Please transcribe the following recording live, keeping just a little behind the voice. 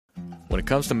When it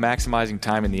comes to maximizing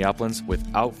time in the uplands,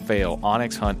 without fail,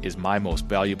 onX Hunt is my most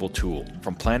valuable tool.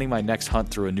 From planning my next hunt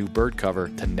through a new bird cover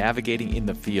to navigating in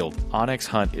the field, onX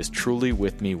Hunt is truly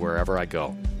with me wherever I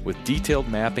go. With detailed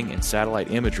mapping and satellite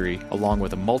imagery, along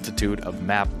with a multitude of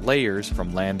map layers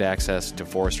from land access to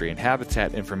forestry and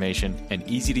habitat information, and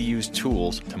easy-to-use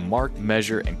tools to mark,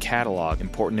 measure, and catalog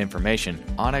important information,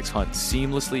 onX Hunt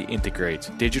seamlessly integrates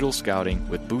digital scouting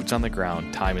with boots on the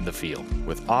ground time in the field.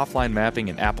 With offline mapping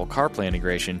and Apple CarPlay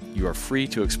integration, you are free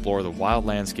to explore the wild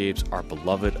landscapes our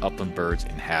beloved upland birds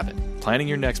inhabit. Planning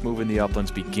your next move in the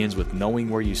uplands begins with knowing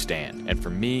where you stand, and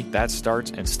for me, that starts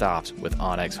and stops with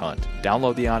onX Hunt.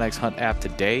 Download the onX Hunt app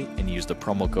today and use the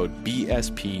promo code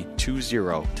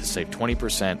BSP20 to save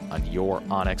 20% on your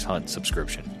onX Hunt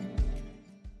subscription.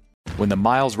 When the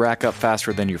miles rack up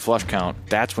faster than your flush count,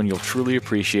 that's when you'll truly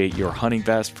appreciate your hunting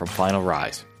vest from Final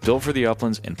Rise. Built for the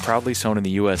uplands and proudly sewn in the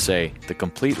USA, the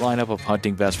complete lineup of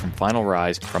hunting vests from Final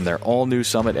Rise, from their all-new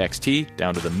Summit XT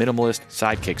down to the minimalist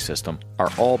Sidekick system,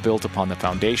 are all built upon the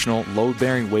foundational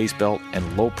load-bearing waist belt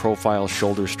and low-profile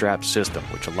shoulder strap system,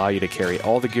 which allow you to carry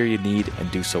all the gear you need and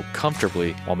do so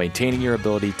comfortably while maintaining your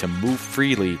ability to move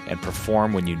freely and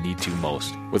perform when you need to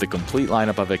most. With a complete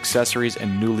lineup of accessories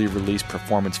and newly released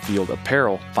performance field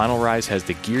apparel, Final Rise has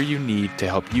the gear you need to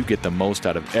help you get the most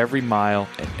out of every mile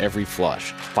and every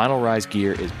flush. Final Rise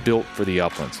gear is built for the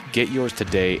uplands. Get yours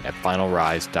today at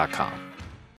finalrise.com.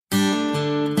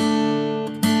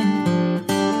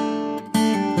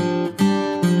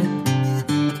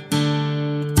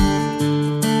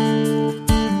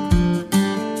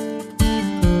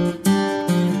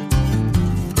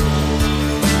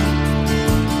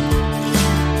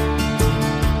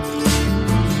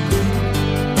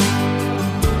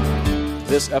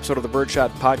 This episode of the Birdshot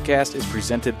Podcast is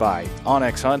presented by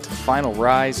onX Hunt, Final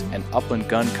Rise, and Upland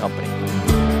Gun Company.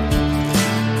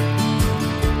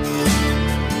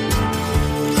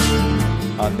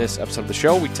 On this episode of the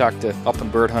show, we talked to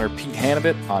upland bird hunter Pete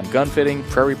Hanabit on gun fitting,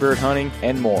 prairie bird hunting,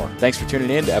 and more. Thanks for tuning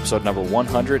in to episode number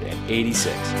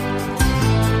 186.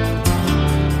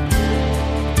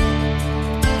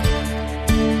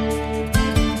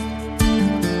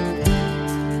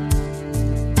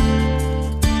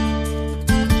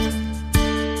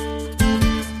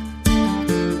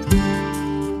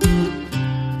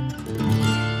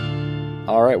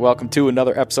 All right, welcome to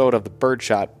another episode of the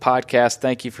Birdshot Podcast.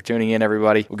 Thank you for tuning in,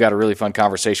 everybody. We've got a really fun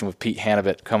conversation with Pete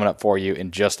Hanabit coming up for you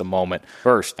in just a moment.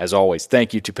 First, as always,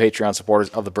 thank you to Patreon supporters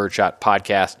of the Birdshot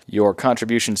Podcast. Your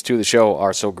contributions to the show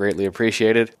are so greatly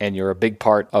appreciated, and you're a big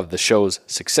part of the show's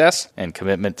success and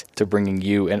commitment to bringing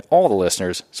you and all the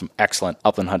listeners some excellent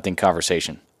upland hunting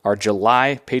conversation. Our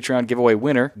July Patreon giveaway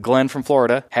winner, Glenn from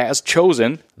Florida, has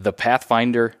chosen the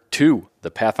Pathfinder 2, the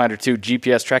Pathfinder 2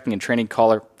 GPS tracking and training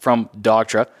collar from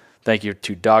Dogtra. Thank you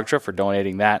to Dogtra for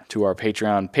donating that to our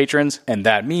Patreon patrons. And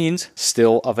that means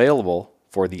still available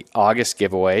for the August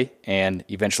giveaway and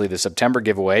eventually the September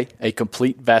giveaway, a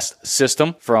complete vest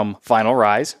system from Final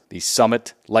Rise, the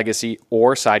Summit, Legacy,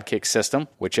 or Sidekick system,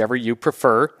 whichever you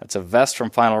prefer. That's a vest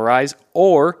from Final Rise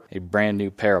or a brand new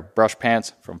pair of brush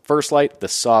pants from First Light, the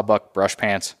Sawbuck brush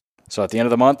pants. So at the end of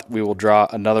the month, we will draw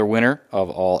another winner of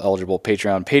all eligible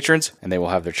Patreon patrons, and they will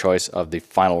have their choice of the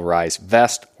Final Rise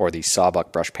vest or the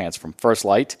Sawbuck brush pants from First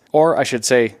Light, or I should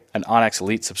say an onX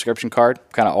Elite subscription card.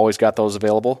 Kind of always got those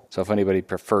available, so if anybody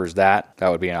prefers that, that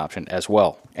would be an option as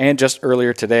well. And just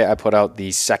earlier today, I put out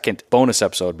the second bonus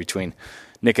episode between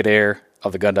Nick Adair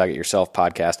of the Gun Dog It Yourself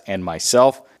podcast and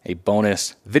myself, a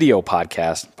bonus video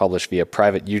podcast published via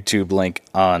private YouTube link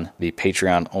on the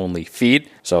Patreon-only feed.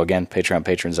 So again, Patreon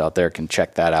patrons out there can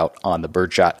check that out on the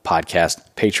Birdshot Podcast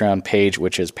Patreon page,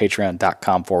 which is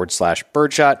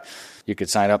patreon.com/birdshot. You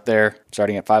could sign up there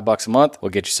starting at $5 a month.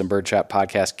 We'll get you some Birdshot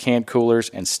Podcast can coolers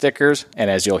and stickers. And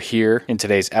as you'll hear in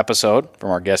today's episode from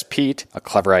our guest Pete, a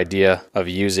clever idea of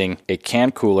using a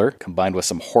can cooler combined with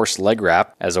some horse leg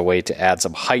wrap as a way to add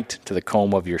some height to the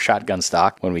comb of your shotgun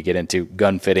stock when we get into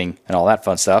gun fitting and all that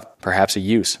fun stuff. Perhaps a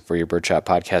use for your Birdshot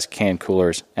Podcast can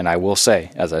coolers. And I will say,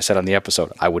 as I said on the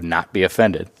episode, I would not be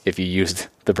offended if you used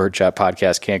the Birdshot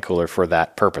Podcast can cooler for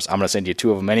that purpose. I'm going to send you 2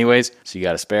 of them anyways, so you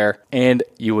got a spare. And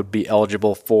you would be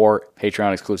eligible for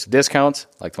Patreon exclusive discounts,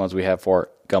 like the ones we have for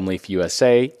Gumleaf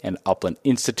USA and Upland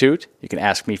Institute. You can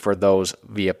ask me for those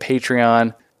via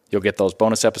Patreon. You'll get those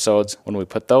bonus episodes when we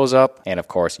put those up. And of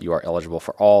course, you are eligible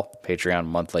for all Patreon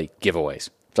monthly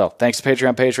giveaways. So thanks to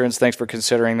Patreon patrons. Thanks for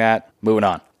considering that. Moving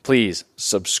on. please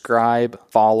subscribe,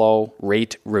 follow,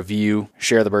 rate, review,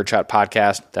 share the Birdshot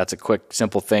Podcast. That's a quick,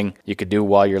 simple thing you could do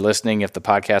while you're listening. If the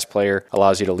podcast player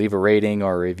allows you to leave a rating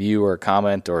or a review or a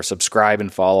comment or subscribe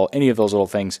and follow, any of those little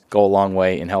things go a long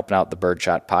way in helping out the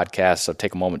Birdshot Podcast. So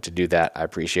take a moment to do that. I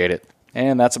appreciate it.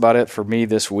 And that's about it for me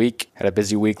this week. Had a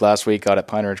busy week last week out at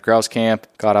Pine Ridge Grouse Camp.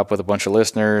 Caught up with a bunch of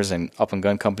listeners and Up and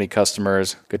Gun Company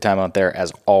customers. Good time out there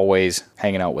as always,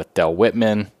 hanging out with Del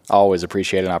Whitman. Always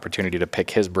appreciate an opportunity to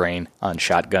pick his brain on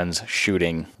shotguns,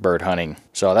 shooting, bird hunting.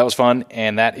 So that was fun,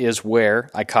 and that is where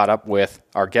I caught up with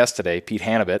our guest today, Pete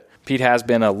Hanabit. Pete has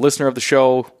been a listener of the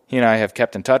show. He and I have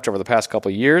kept in touch over the past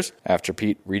couple of years after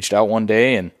Pete reached out one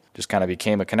day and just kind of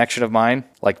became a connection of mine,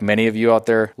 like many of you out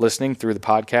there listening through the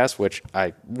podcast, which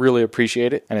I really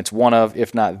appreciate it. And it's one of,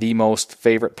 if not the most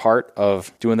favorite part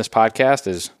of doing this podcast,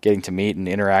 is getting to meet and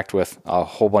interact with a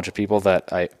whole bunch of people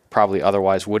that I probably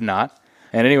otherwise would not.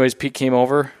 And anyways, Pete came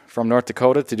over from North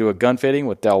Dakota to do a gun fitting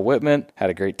with Del Whitman. Had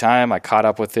a great time. I caught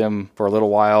up with him for a little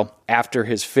while after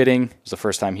his fitting. It was the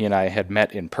first time he and I had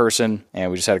met in person,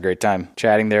 and we just had a great time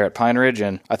chatting there at Pine Ridge.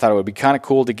 And I thought it would be kind of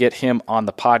cool to get him on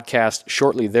the podcast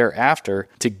shortly thereafter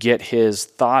to get his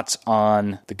thoughts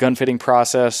on the gun fitting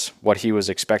process, what he was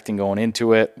expecting going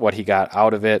into it, what he got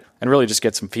out of it, and really just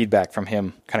get some feedback from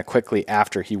him kind of quickly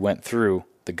after he went through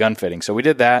the gun fitting. So we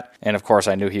did that, and of course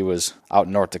I knew he was out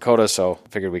in North Dakota, so I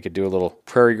figured we could do a little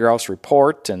prairie grouse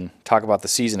report and talk about the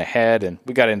season ahead, and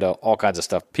we got into all kinds of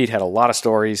stuff. Pete had a lot of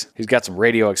stories. He's got some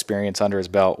radio experience under his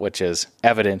belt, which is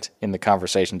evident in the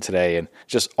conversation today, and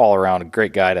just all around a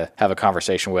great guy to have a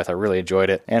conversation with. I really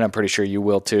enjoyed it, and I'm pretty sure you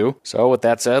will too. So with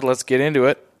that said, let's get into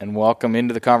it and welcome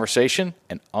into the conversation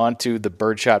and onto the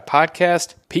Birdshot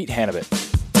Podcast, Pete Hanabit.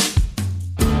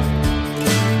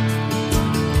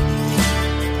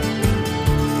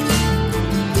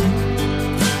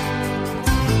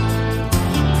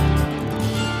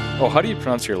 Oh, how do you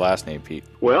pronounce your last name, Pete?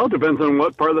 Well, it depends on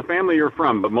what part of the family you're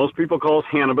from, but most people call us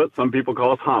Hanabit. Some people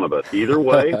call us Hanabit. Either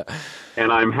way,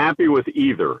 and I'm happy with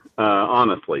either,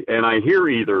 honestly. And I hear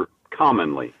either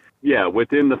commonly. Yeah,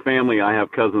 within the family, I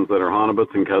have cousins that are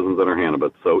Hanabits and cousins that are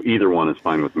Hanabits, so either one is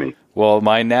fine with me. Well,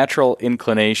 my natural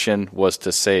inclination was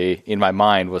to say, in my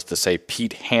mind, was to say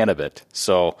Pete Hanabit.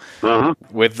 So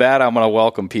with that, I'm going to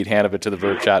welcome Pete Hanabit to the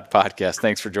Birdshot Podcast.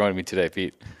 Thanks for joining me today,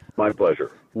 Pete. My pleasure.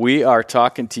 We are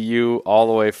talking to you all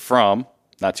the way from,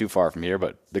 not too far from here,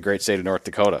 but the great state of North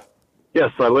Dakota.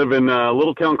 Yes, I live in a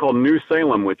little town called New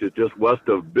Salem, which is just west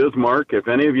of Bismarck. If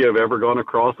any of you have ever gone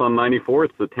across on 94,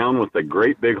 it's the town with the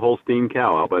great big Holstein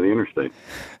cow out by the interstate.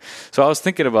 So I was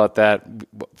thinking about that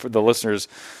for the listeners,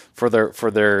 for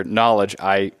their knowledge.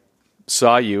 I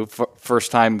saw you, first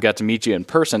time got to meet you in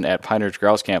person at Pine Ridge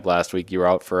Grouse Camp last week. You were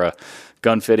out for a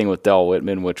gun fitting with Del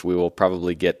Whitman, which we will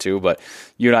probably get to, but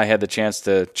you and I had the chance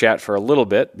to chat for a little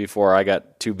bit before I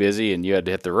got too busy and you had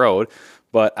to hit the road.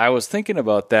 But I was thinking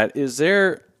about that.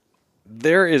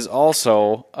 There is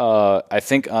also, I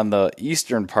think on the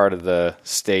eastern part of the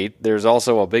state, there's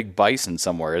also a big bison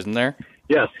somewhere, isn't there?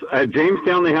 Yes. At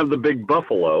Jamestown, they have the big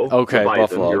buffalo. Okay, bison.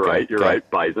 buffalo. You're okay. right. You're right.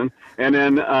 Bison. And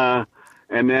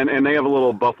they have a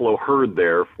little buffalo herd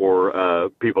there for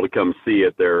people to come see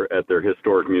at their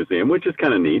historic museum, which is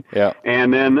kind of neat. Yeah.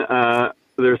 And then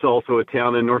there's also a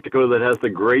town in North Dakota that has the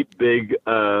great big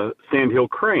sandhill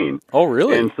crane. Oh,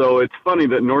 really? And so it's funny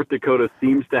that North Dakota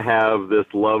seems to have this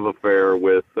love affair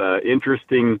with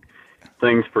interesting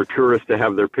things for tourists to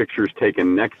have their pictures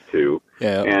taken next to.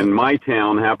 Yeah. And my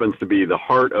town happens to be the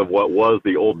heart of what was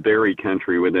the old dairy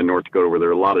country within North Dakota, where there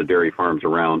are a lot of dairy farms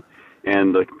around.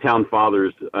 And the town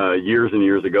fathers years and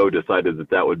years ago decided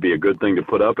that would be a good thing to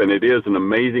put up. And it is an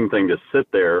amazing thing to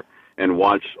sit there and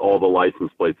watch all the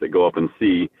license plates that go up and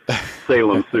see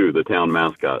Salem Sioux, the town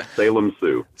mascot. Salem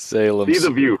Sioux. Salem. See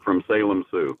the view from Salem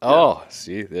Sioux. Oh,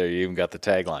 see, there you even got the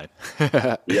tagline.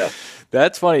 Yeah.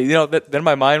 That's funny. You know, then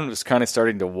my mind was kind of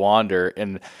starting to wander,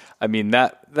 and I mean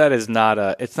that is not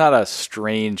a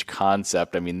strange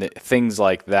concept. I mean, things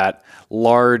like that,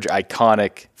 large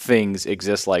iconic things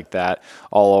exist like that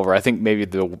all over. I think maybe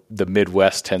the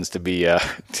Midwest tends to be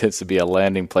a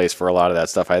landing place for a lot of that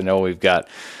stuff. I know we've got.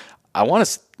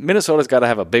 Minnesota's got to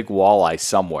have a big walleye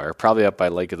somewhere, probably up by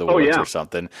Lake of the Woods or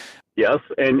something. Yes,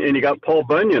 and you got Paul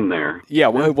Bunyan there. Yeah,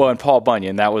 well, and Paul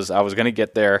Bunyan. I was going to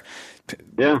get there.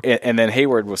 Yeah. And then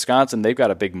Hayward, Wisconsin, they've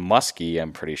got a big muskie,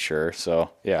 I'm pretty sure. So,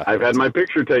 yeah. I've had my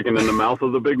picture taken in the mouth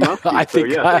of the big muskie. I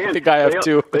think I have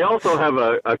too. They also have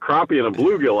a crappie and a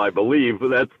bluegill, I believe.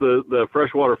 That's the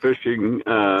freshwater fishing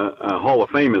Hall of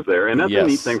Fame is there. And that's a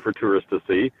neat thing for tourists to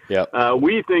see. Yep.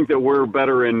 We think that we're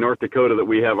better in North Dakota, that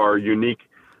we have our unique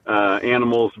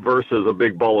animals versus a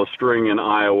big ball of string in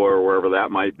Iowa or wherever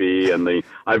that might be. And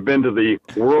I've been to the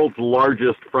world's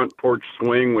largest front porch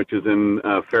swing, which is in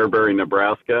Fairbury,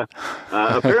 Nebraska.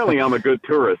 Apparently, I'm a good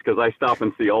tourist because I stop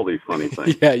and see all these funny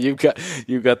things. Yeah, you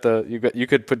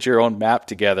could put your own map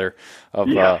together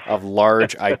of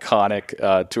large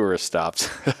iconic tourist stops.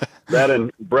 That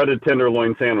and breaded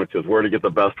tenderloin sandwiches, where to get the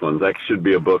best ones. That should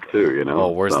be a book too, you know.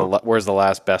 Oh, where's the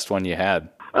last best one you had?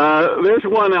 There's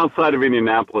one outside of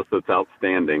Indianapolis that's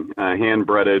outstanding. Hand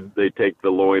breaded, they take the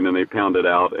loin and they pound it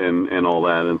out and all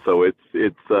that, and so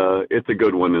it's a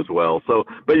good one as well. So,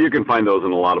 but you can find those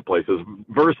in a lot of places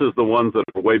versus the ones that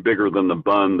are way bigger than the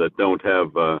bun that don't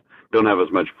have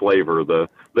as much flavor.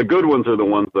 The good ones are the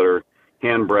ones that are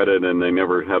hand breaded and they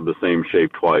never have the same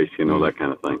shape twice, you know, that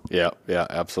kind of thing. Yeah,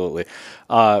 absolutely.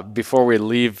 Before we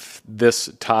leave this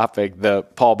topic, the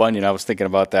Paul Bunyan, I was thinking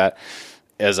about that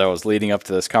as I was leading up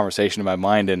to this conversation in my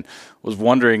mind and was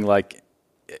wondering, like,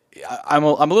 I'm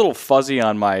a little fuzzy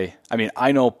on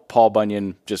I know Paul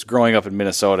Bunyan just growing up in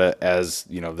Minnesota as,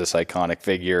 you know, this iconic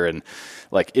figure, and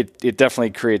like it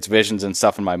definitely creates visions and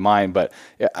stuff in my mind, but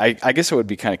I guess it would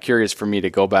be kind of curious for me to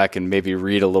go back and maybe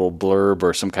read a little blurb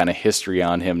or some kind of history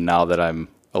on him now that I'm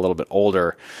a little bit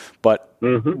older. But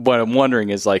what I'm wondering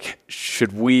is, like,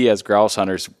 should we as grouse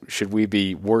hunters, should we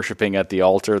be worshiping at the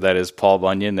altar that is Paul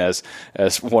Bunyan as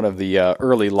one of the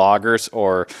early loggers,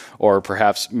 or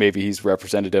perhaps maybe he's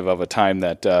representative of a time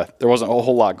that there wasn't a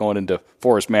whole lot going into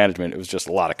forest management. It was just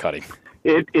a lot of cutting.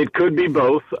 It could be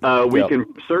both. We can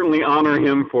certainly honor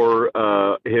him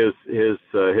for his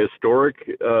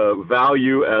historic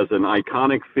value as an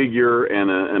iconic figure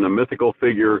and a mythical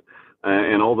figure,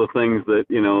 and all the things that,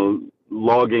 you know,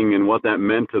 logging and what that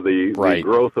meant to the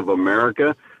growth of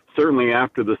America. Certainly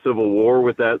after the Civil War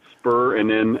with that spur, and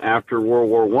then after World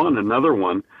War I, another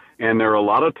one. And there are a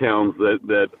lot of towns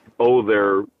that owe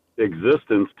their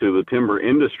existence to the timber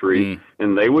industry,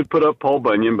 and they would put up Paul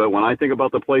Bunyan. But when I think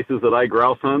about the places that I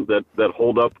grouse hunt that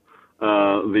hold up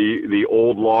the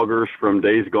old loggers from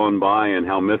days gone by and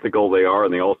how mythical they are,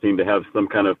 and they all seem to have some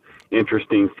kind of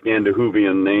interesting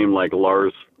Scandinavian name like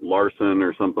Lars Larson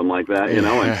or something like that, you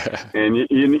know, and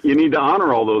you need to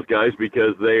honor all those guys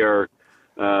because they are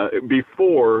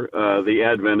before the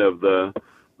advent of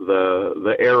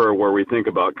the era where we think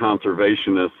about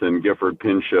conservationists and Gifford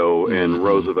Pinchot and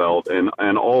Roosevelt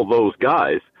and all those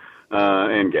guys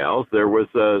and gals. There was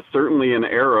certainly an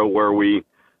era where we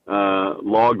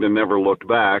logged and never looked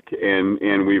back,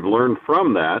 and we've learned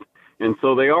from that. And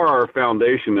so they are our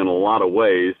foundation in a lot of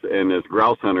ways. And as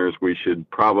grouse hunters, we should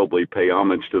probably pay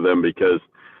homage to them because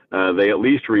they at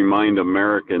least remind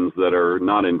Americans that are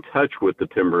not in touch with the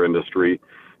timber industry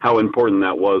how important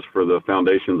that was for the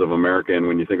foundations of America. And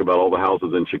when you think about all the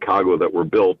houses in Chicago that were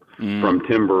built from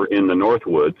timber in the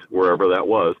Northwoods, wherever that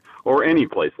was, or any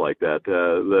place like that,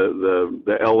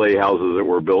 the LA houses that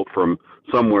were built from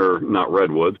somewhere, not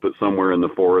redwoods, but somewhere in the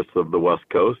forests of the West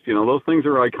Coast, you know, those things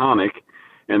are iconic.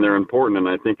 And they're important, and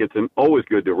I think it's always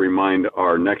good to remind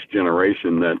our next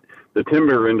generation that the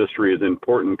timber industry is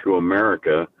important to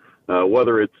America,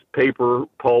 whether it's paper,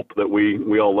 pulp that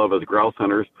we all love as grouse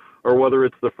hunters, or whether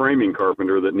it's the framing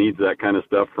carpenter that needs that kind of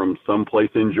stuff from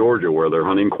someplace in Georgia where they're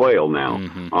hunting quail now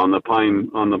on the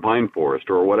pine forest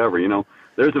or whatever. You know,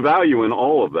 there's a value in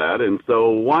all of that, and so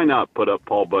why not put up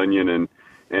Paul Bunyan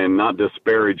and not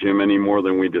disparage him any more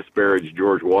than we disparaged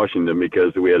George Washington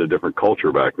because we had a different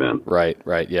culture back then. Right.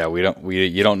 Yeah, you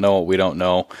don't know what we don't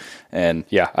know. And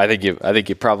yeah, I think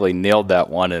you probably nailed that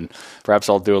one, and perhaps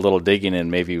I'll do a little digging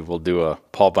and maybe we'll do a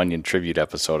Paul Bunyan tribute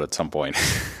episode at some point.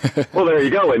 Well, there you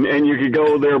go. And you could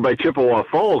go there by Chippewa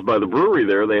Falls by the brewery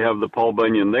there. They have the Paul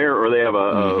Bunyan there, or they have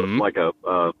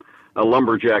a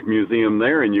lumberjack museum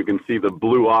there, and you can see the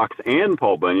blue ox and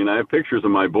Paul Bunyan. I have pictures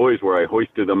of my boys where I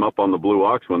hoisted them up on the blue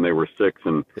ox when they were 6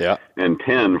 and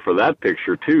 10 for that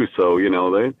picture too. So, you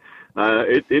know,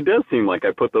 it does seem like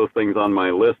I put those things on my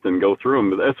list and go through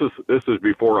them. But this was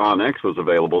before OnX was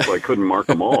available, so I couldn't mark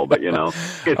them all. But you know,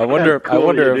 I wonder if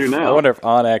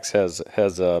OnX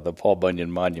has the Paul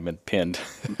Bunyan monument pinned.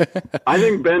 I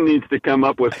think Ben needs to come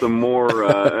up with some more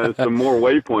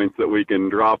waypoints that we can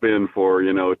drop in for,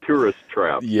 you know, tourist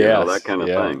traps, that kind of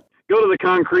thing. Go to the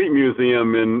Concrete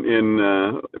Museum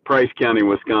in Price County,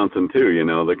 Wisconsin, too. You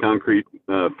know, the Concrete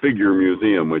Figure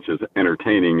Museum, which is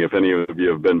entertaining. If any of you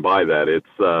have been by that,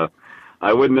 it's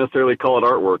I wouldn't necessarily call it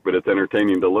artwork, but it's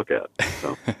entertaining to look at.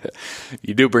 So.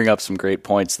 You do bring up some great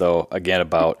points, though, again,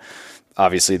 about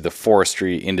obviously the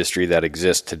forestry industry that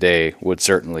exists today would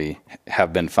certainly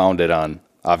have been founded on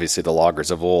obviously the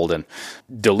loggers of old. And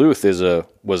Duluth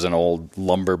was an old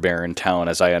lumber baron town,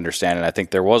 as I understand it. I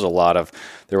think there was a lot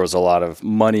of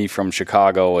money from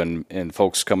Chicago and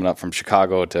folks coming up from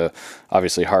Chicago to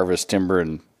obviously harvest timber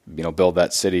and build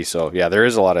that city. So yeah, there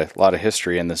is a lot of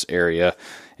history in this area,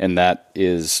 and that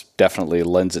is definitely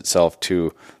lends itself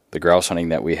to the grouse hunting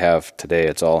that we have today.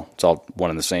 It's all one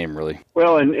and the same, really.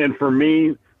 Well, and for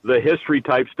me, the history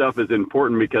type stuff is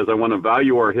important because I want to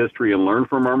value our history and learn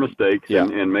from our mistakes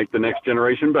and make the next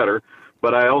generation better.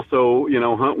 But I also,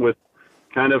 hunt with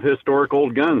kind of historic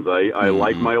old guns. I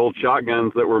like my old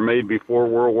shotguns that were made before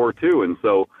World War II. And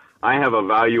so I have a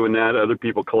value in that. Other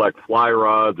people collect fly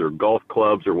rods or golf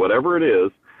clubs or whatever it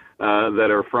is that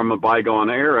are from a bygone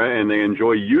era, and they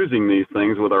enjoy using these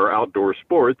things with our outdoor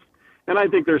sports. And I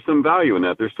think there's some value in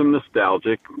that. There's some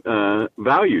nostalgic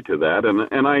value to that.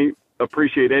 And I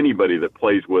appreciate anybody that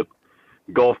plays with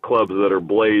golf clubs that are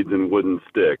blades and wooden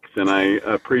sticks. And I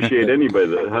appreciate anybody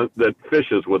that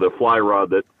fishes with a fly rod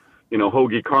that,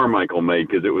 Hoagie Carmichael made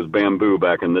because it was bamboo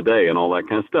back in the day and all that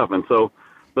kind of stuff. And so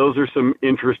those are some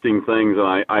interesting things,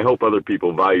 and I hope other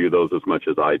people value those as much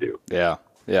as I do.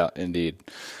 Yeah, indeed.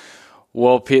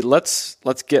 Well, Pete, let's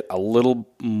get a little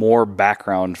more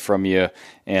background from you,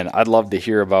 and I'd love to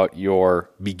hear about your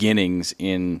beginnings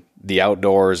in the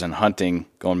outdoors and hunting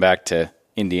going back to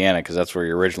Indiana, because that's where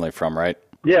you're originally from, right?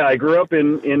 Yeah, I grew up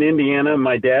in Indiana.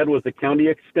 My dad was a county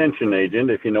extension agent,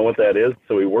 if you know what that is.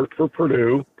 So he worked for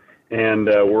Purdue, and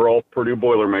we're all Purdue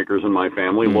Boilermakers in my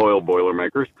family, loyal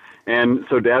Boilermakers. And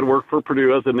so Dad worked for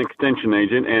Purdue as an extension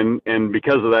agent, and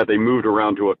because of that, they moved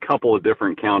around to a couple of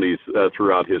different counties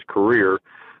throughout his career,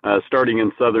 starting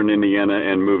in southern Indiana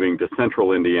and moving to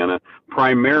central Indiana.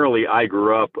 Primarily, I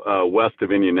grew up west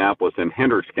of Indianapolis in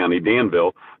Hendricks County,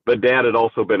 Danville, but Dad had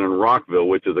also been in Rockville,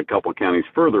 which is a couple counties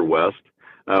further west,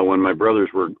 when my brothers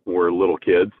were little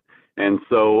kids. And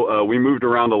so we moved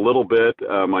around a little bit.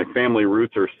 My family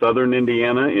roots are southern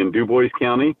Indiana in DuBois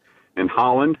County and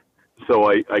Holland. So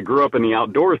I grew up in the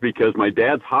outdoors because my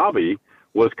dad's hobby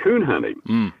was coon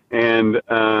hunting. And,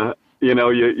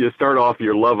 you start off,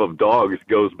 your love of dogs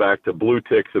goes back to blue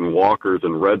ticks and walkers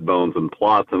and red bones and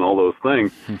plots and all those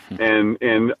things. and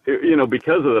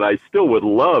because of that, I still would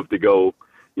love to go,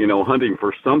 hunting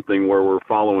for something where we're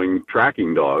following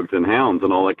tracking dogs and hounds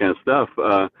and all that kind of stuff.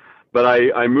 But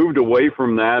I moved away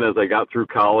from that as I got through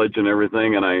college and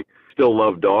everything, and I still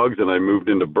love dogs, and I moved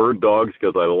into bird dogs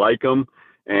because I like them.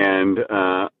 And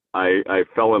I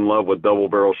fell in love with double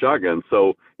barrel shotguns.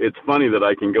 So it's funny that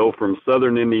I can go from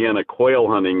southern Indiana quail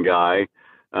hunting guy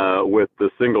with the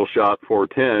single shot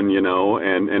 410,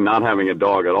 and not having a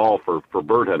dog at all for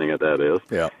bird hunting, that is.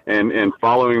 Yeah. And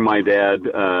following my dad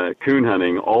coon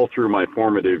hunting all through my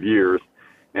formative years,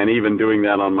 and even doing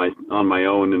that on my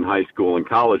own in high school and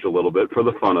college a little bit for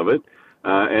the fun of it.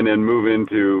 And then move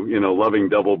into, loving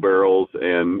double barrels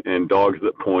and dogs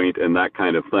that point and that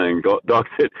kind of thing. Dogs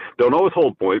that don't always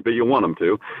hold point, but you want them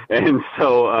to. And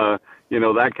so,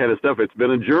 that kind of stuff. It's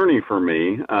been a journey for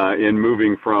me in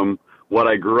moving from what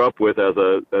I grew up with as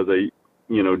a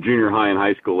junior high and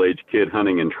high school age kid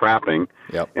hunting and trapping.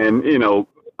 Yep. And,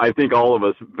 I think all of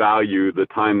us value the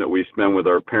time that we spend with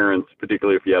our parents,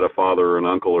 particularly if you had a father or an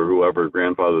uncle or whoever,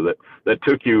 grandfather, that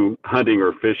took you hunting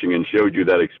or fishing and showed you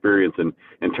that experience and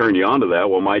turned you on to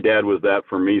that. Well, my dad was that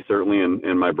for me, certainly,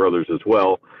 and my brothers as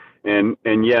well. And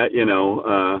yet,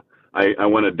 I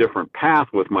went a different path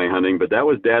with my hunting, but that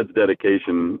was Dad's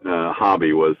dedication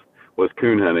hobby was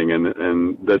coon hunting.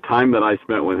 And the time that I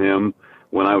spent with him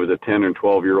when I was a 10 and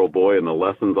 12-year-old boy and the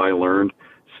lessons I learned,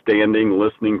 standing,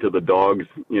 listening to the dogs,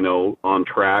 on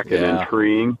track and in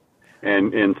treeing,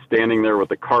 and standing there with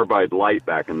the carbide light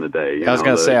back in the day. I was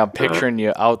going to say, I'm picturing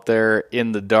you out there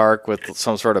in the dark with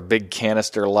some sort of big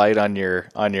canister light on your.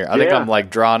 I think I'm like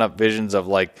drawing up visions of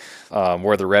like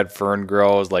where the red fern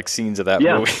grows, like scenes of that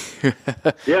movie.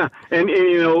 Yeah,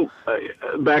 and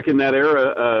back in that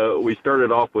era, we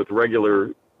started off with regular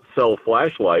cell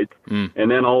flashlights,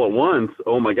 and then all at once,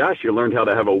 oh my gosh, you learned how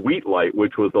to have a wheat light,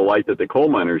 which was the light that the coal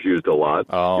miners used a lot.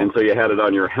 And so you had it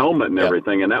on your helmet and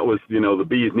everything, and that was the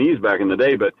bee's knees back in the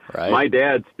day. But my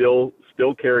dad still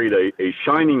carried a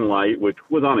shining light, which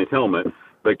was on his helmet,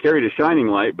 but carried a shining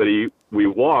light, but we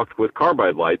walked with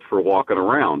carbide lights for walking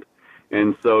around.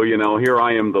 And so, here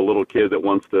I am, the little kid that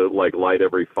wants to light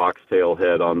every foxtail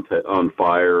head on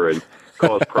fire and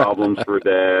cause problems for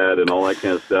Dad and all that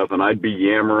kind of stuff. And I'd be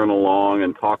yammering along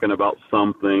and talking about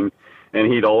something,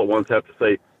 and he'd all at once have to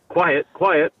say, "Quiet,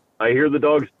 quiet! I hear the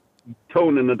dogs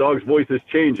tone in the dog's voice is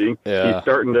changing. Yeah.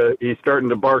 He's starting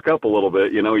to bark up a little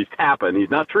bit. He's tapping. He's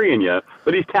not treeing yet,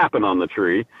 but he's tapping on the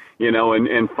tree.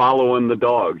 And following the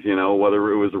dogs.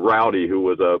 Whether it was Rowdy, who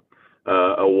was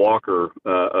a walker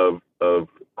of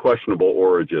questionable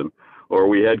origin, or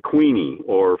we had Queenie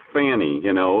or Fanny,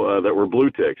 that were blue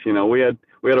ticks. We had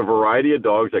a variety of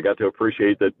dogs. I got to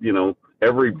appreciate that.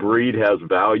 Every breed has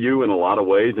value in a lot of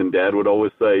ways, and Dad would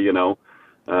always say,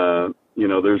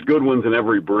 there's good ones in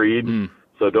every breed,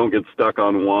 so don't get stuck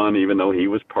on one, even though he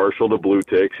was partial to blue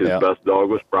ticks. His best dog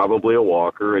was probably a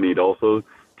walker, and he'd also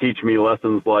teach me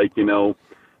lessons like, you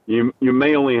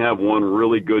may only have one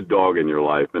really good dog in your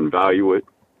life, and value it,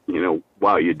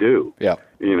 while you do. Yeah.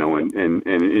 And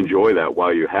enjoy that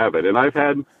while you have it. And I've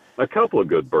had a couple of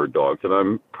good bird dogs, and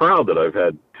I'm proud that I've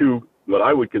had two what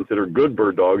I would consider good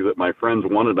bird dogs that my friends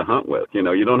wanted to hunt with.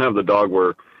 You don't have the dog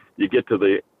where you get to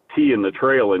the tee in the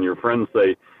trail and your friends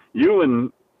say, you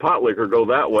and Potlicker go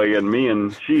that way and me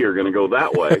and she are going to go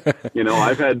that way.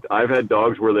 I've had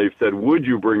dogs where they've said, would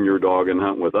you bring your dog and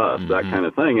hunt with us? That kind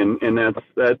of thing. And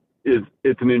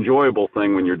it's an enjoyable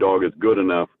thing when your dog is good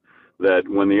enough that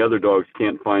when the other dogs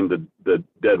can't find the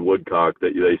dead woodcock,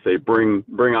 that they say, bring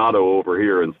Otto over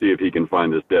here and see if he can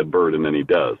find this dead bird. And then he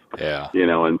does. Yeah.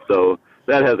 And so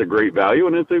that has a great value,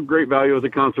 and it's a great value as a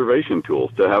conservation tool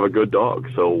to have a good dog.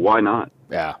 So why not?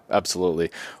 Yeah, absolutely.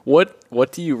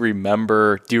 What do you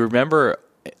remember? Do you remember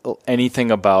anything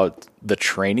about the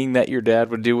training that your dad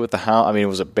would do with the hound? I mean,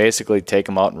 was it basically take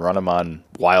them out and run them on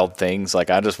wild things? Like,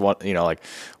 I just want,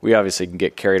 we obviously can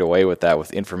get carried away with that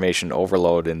with information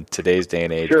overload in today's day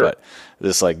and age, Sure. But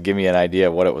just give me an idea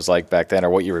of what it was like back then, or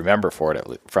what you remember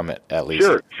from it at least.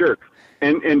 Sure.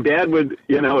 And Dad would,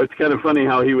 it's kind of funny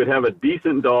how he would have a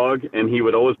decent dog, and he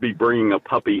would always be bringing a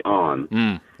puppy on.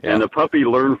 Yeah. And the puppy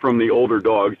learned from the older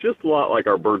dogs, just a lot like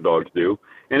our bird dogs do.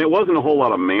 And it wasn't a whole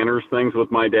lot of manners things with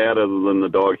my dad, other than the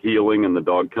dog heeling and the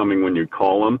dog coming when you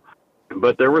call him.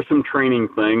 But there were some training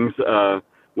things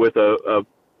with a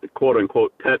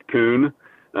quote-unquote pet coon,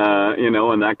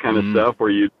 and that kind of stuff,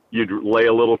 where you'd lay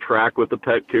a little track with the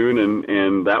pet coon,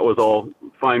 and that was all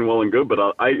fine, well, and good. But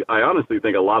I honestly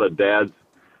think a lot of Dad's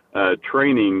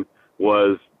training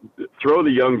was throw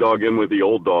the young dog in with the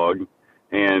old dog,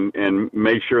 and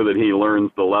make sure that he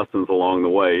learns the lessons along the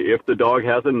way. If the dog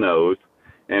has a nose,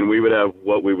 and we would have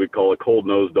what we would call a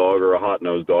cold-nosed dog or a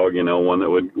hot-nosed dog, one that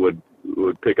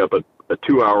would pick up a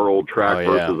 2-hour-old track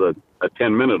versus a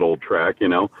 10-minute-old track,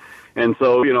 And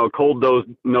so, a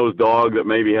cold-nosed dog that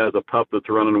maybe has a pup that's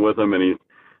running with him, and he's,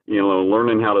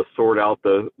 learning how to sort out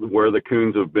where the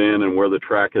coons have been and where the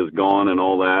track has gone and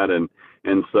all that.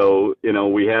 And so,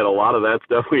 we had a lot of that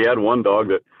stuff. We had one dog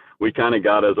that we kind of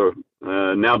got as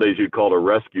nowadays you'd call it a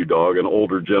rescue dog. An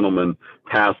older gentleman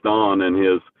passed on, and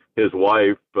his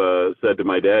wife said to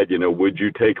my dad, would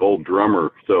you take old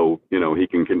Drummer so, he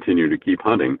can continue to keep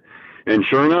hunting? And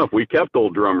sure enough, we kept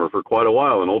old Drummer for quite a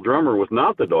while. And old Drummer was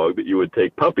not the dog that you would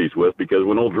take puppies with, because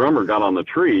when old Drummer got on the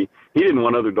tree, he didn't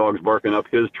want other dogs barking up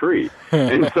his tree.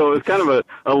 And so it's kind of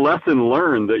a lesson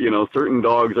learned that, certain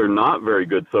dogs are not very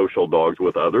good social dogs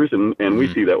with others. And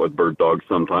we see that with bird dogs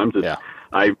sometimes.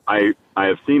 I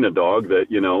have seen a dog that,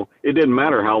 it didn't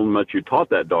matter how much you taught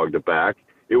that dog to back.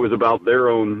 It was about their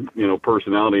own,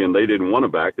 personality, and they didn't want to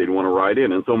back. They'd want to ride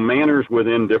in. And so manners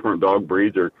within different dog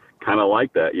breeds are kind of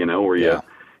like that, where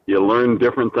you learn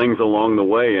different things along the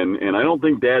way. And I don't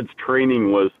think Dad's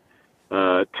training was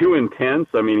too intense.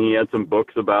 I mean, he had some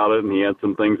books about it, and he had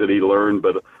some things that he learned,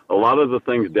 but a lot of the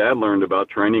things Dad learned about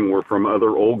training were from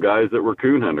other old guys that were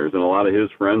coon hunters, and a lot of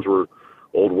his friends were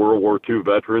old World War II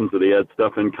veterans that he had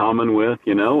stuff in common with,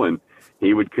 and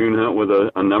he would coon hunt with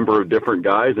a number of different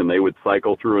guys, and they would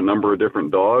cycle through a number of different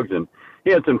dogs. And he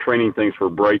had some training things for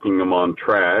breaking them on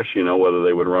trash, whether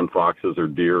they would run foxes or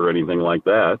deer or anything like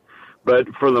that. But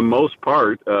for the most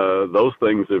part, those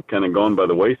things have kind of gone by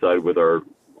the wayside with our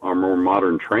more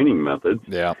modern training methods.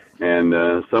 Yeah.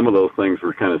 And some of those things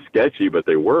were kind of sketchy, but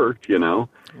they worked,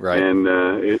 Right.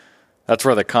 And that's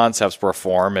where the concepts were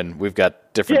formed, and we've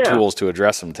got different tools to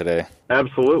address them today.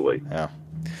 Absolutely. Yeah.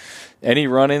 Any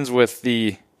run-ins with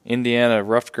the Indiana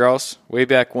ruffed grouse way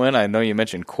back when? I know you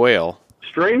mentioned quail.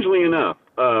 Strangely enough,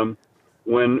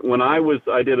 when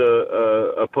I did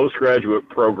a postgraduate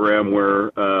program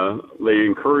where they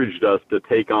encouraged us to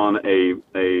take on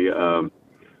a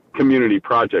community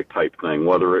project type thing,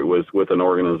 whether it was with an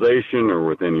organization or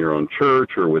within your own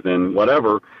church or within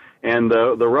whatever. And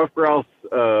the ruffed grouse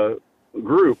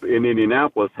group in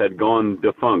Indianapolis had gone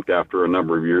defunct after a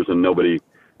number of years, and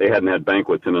they hadn't had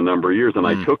banquets in a number of years. And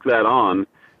I took that on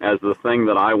as the thing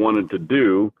that I wanted to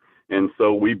do. And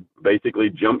so we basically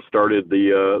jump-started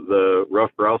the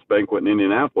Ruffed Grouse Banquet in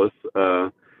Indianapolis.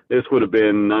 This would have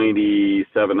been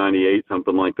 97, 98,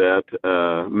 something like that,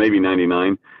 maybe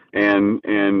 99. And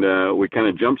we kind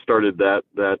of jump-started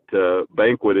that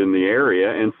banquet in the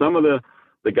area. And some of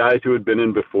the guys who had been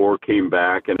in before came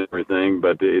back and everything,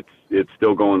 but it's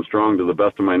still going strong to the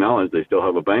best of my knowledge. They still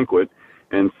have a banquet.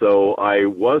 And so I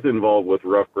was involved with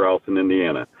Ruffed Grouse in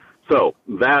Indiana. So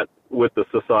that with the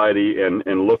society and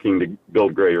looking to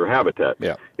build greater habitat.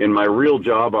 Yeah. In my real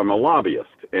job, I'm a lobbyist.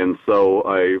 And so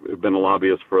I've been a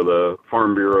lobbyist for the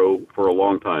Farm Bureau for a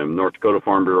long time, North Dakota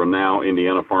Farm Bureau now,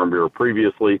 Indiana Farm Bureau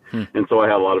previously. And so I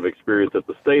had a lot of experience at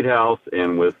the State House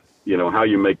and with, how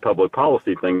you make public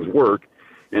policy things work.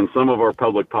 And some of our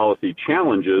public policy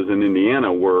challenges in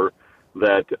Indiana were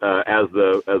that as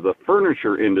the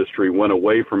furniture industry went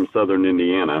away from southern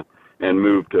Indiana and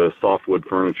moved to softwood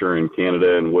furniture in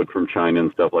Canada and wood from China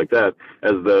and stuff like that,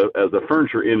 as the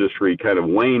furniture industry kind of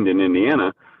waned in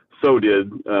Indiana, so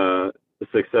did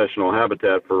successional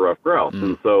habitat for ruffed grouse.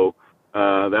 And so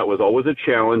that was always a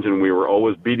challenge, and we were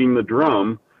always beating the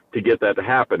drum to get that to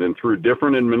happen. And through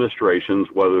different administrations,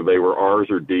 whether they were R's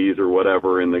or D's or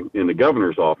whatever in the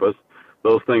governor's office,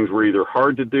 those things were either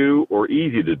hard to do or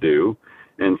easy to do.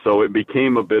 And so it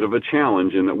became a bit of a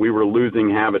challenge in that we were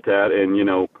losing habitat.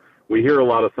 And, we hear a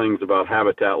lot of things about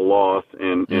habitat loss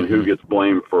and who gets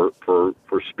blamed for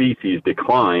species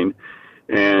decline.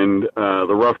 And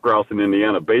the ruffed grouse in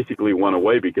Indiana basically went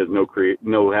away because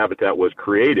no habitat was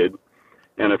created.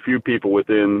 And a few people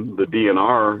within the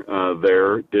DNR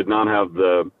there did not have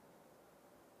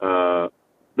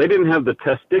they didn't have the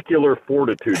testicular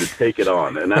fortitude to take it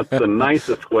on. And that's the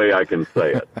nicest way I can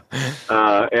say it.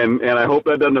 And I hope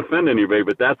that doesn't offend anybody,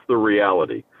 but that's the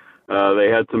reality. They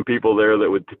had some people there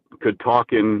that could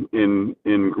talk in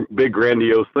big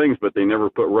grandiose things, but they never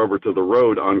put rubber to the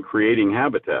road on creating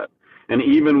habitat. And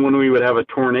even when we would have a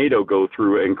tornado go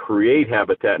through and create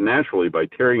habitat naturally by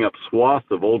tearing up swaths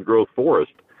of old growth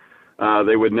forest,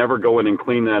 they would never go in and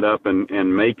clean that up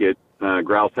and make it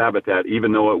grouse habitat,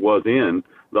 even though it was in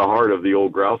the heart of the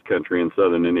old grouse country in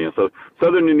southern Indiana. So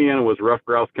southern Indiana was ruffed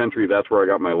grouse country. That's where I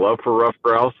got my love for ruffed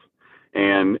grouse.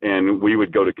 And we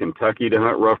would go to Kentucky to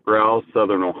hunt ruffed grouse,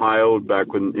 southern Ohio, back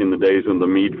in the days when the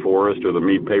Mead Forest or the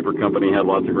Mead Paper Company had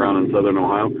lots of ground in southern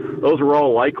Ohio. Those were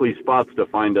all likely spots to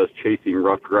find us chasing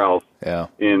ruffed grouse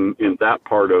in that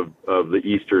part of the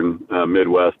eastern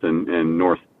Midwest and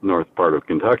north part of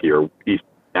Kentucky, or it's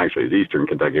eastern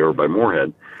Kentucky over by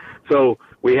Moorhead. So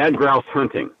we had grouse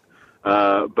hunting,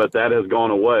 but that has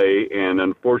gone away. And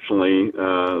unfortunately,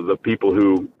 the people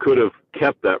who could have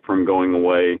kept that from going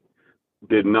away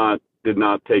did not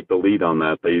take the lead on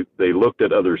that. They looked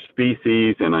at other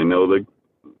species, and I know the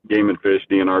Game and Fish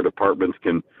DNR departments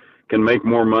can make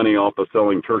more money off of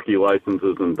selling turkey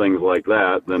licenses and things like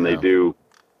that than they do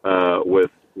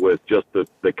with just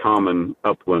the common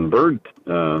upland bird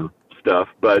stuff.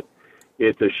 But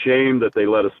it's a shame that they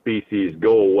let a species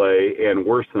go away, and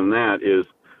worse than that is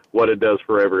what it does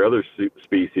for every other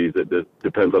species. It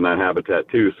depends on that habitat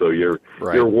too. So your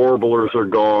warblers are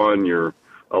gone.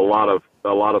 A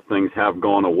lot of things have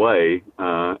gone away,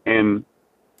 and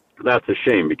that's a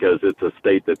shame because it's a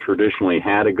state that traditionally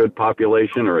had a good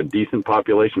population or a decent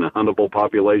population, a huntable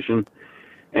population,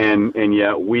 and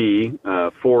yet we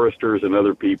foresters and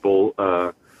other people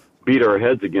beat our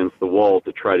heads against the wall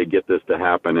to try to get this to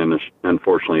happen, and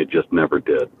unfortunately, it just never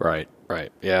did. Right.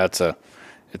 Yeah,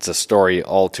 it's a story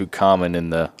all too common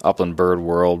in the upland bird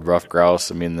world. Ruffed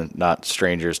grouse, I mean, not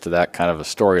strangers to that kind of a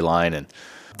storyline. And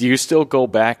do you still go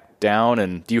back down,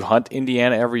 and do you hunt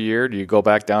Indiana every year? Do you go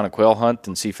back down and quail hunt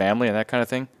and see family and that kind of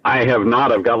thing? I have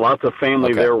not. I've got lots of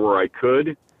family there where I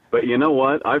could, but you know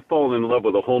what? I've fallen in love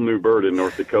with a whole new bird in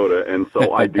North Dakota, and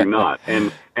so I do not.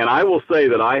 And I will say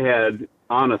that I had,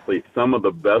 honestly, some of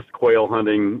the best quail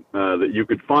hunting that you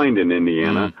could find in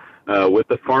Indiana with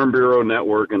the Farm Bureau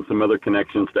network and some other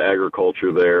connections to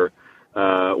agriculture there.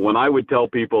 When I would tell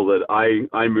people that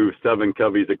I moved 7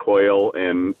 coveys of quail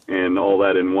and all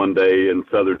that in one day in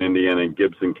southern Indiana,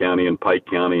 Gibson County and Pike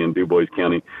County and Dubois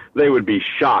County, they would be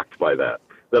shocked by that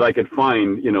I could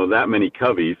find, that many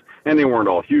coveys. And they weren't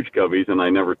all huge coveys, and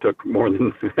I never took more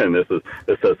than, and this says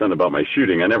something about my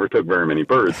shooting, I never took very many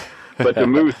birds. But to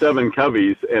move 7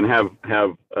 coveys and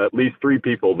have at least 3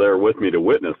 people there with me to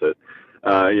witness it,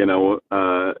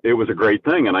 it was a great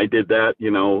thing. And I did that,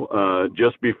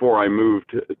 just before I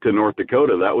moved to North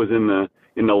Dakota. That was in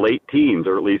the late teens,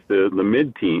 or at least the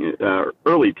mid-teen,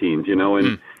 early teens,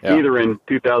 and either in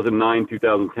 2009,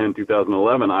 2010,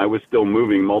 2011, I was still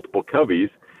moving multiple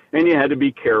coveys, and you had to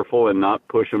be careful and not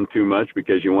push them too much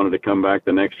because you wanted to come back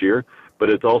the next year. but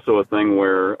it's also a thing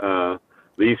where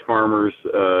these farmers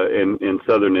in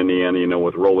southern Indiana, you know,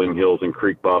 with rolling hills and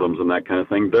creek bottoms and that kind of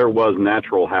thing, there was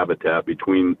natural habitat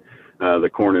between the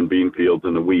corn and bean fields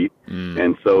and the wheat.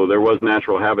 And so there was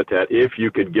natural habitat if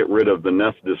you could get rid of the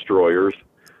nest destroyers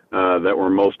that were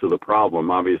most of the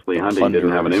problem. Obviously, hunting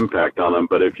didn't have an impact on them,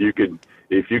 but if you could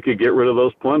get rid of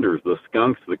those plunders, the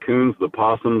skunks, the coons, the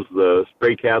possums, the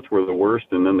stray cats were the worst,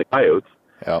 and then the coyotes,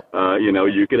 Yep. you know,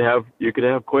 you could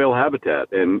have quail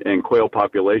habitat and quail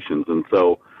populations. And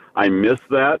so I miss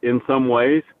that in some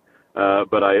ways.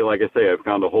 But like I say, I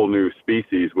found a whole new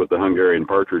species with the Hungarian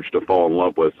partridge to fall in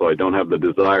love with. So I don't have the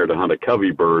desire to hunt a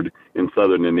covey bird in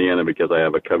southern Indiana because I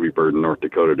have a covey bird in North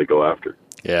Dakota to go after.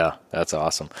 Yeah, that's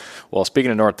awesome. Well,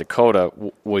 speaking of North Dakota,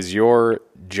 was your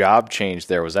job change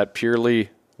there, was that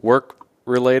purely work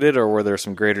related, or were there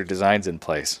some greater designs in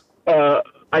place?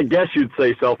 I guess you'd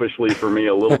say selfishly for me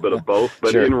a little bit of both,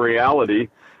 but Sure. in reality,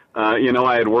 you know,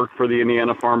 I had worked for the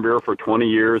Indiana Farm Bureau for 20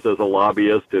 years as a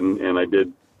lobbyist, and I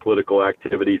did political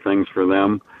activity things for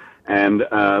them. And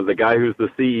the guy who's the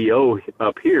CEO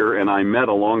up here and I met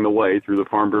along the way through the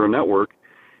Farm Bureau Network,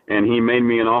 and he made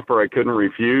me an offer I couldn't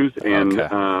refuse. And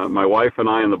Okay. my wife and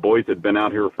I and the boys had been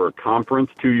out here for a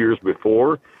conference 2 years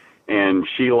before, and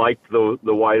she liked the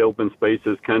wide open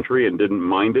spaces country and didn't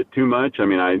mind it too much. I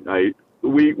mean,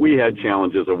 we had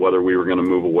challenges of whether we were going to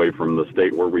move away from the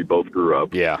state where we both grew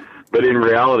up. Yeah. But in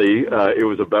reality, it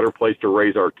was a better place to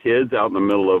raise our kids out in the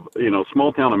middle of, you know,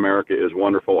 small town America is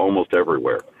wonderful almost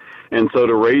everywhere. And so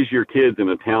to raise your kids in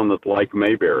a town that's like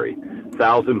Mayberry,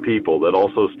 1,000 people that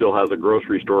also still has a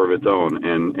grocery store of its own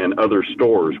and other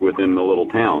stores within the little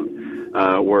town,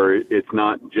 where it's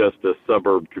not just a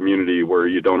suburb community where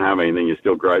you don't have anything, you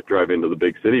still drive into the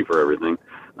big city for everything.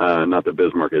 Not that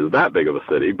Bismarck is that big of a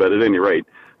city, but at any rate.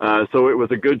 So it was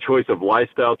a good choice of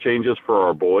lifestyle changes for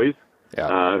our boys,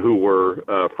 who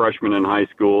were freshmen in high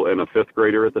school and a fifth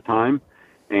grader at the time.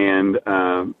 And,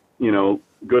 you know,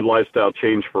 good lifestyle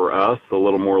change for us, a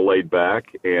little more laid back.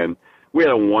 And we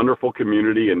had a wonderful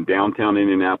community in downtown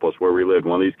Indianapolis where we lived,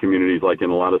 one of these communities like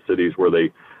in a lot of cities where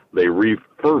they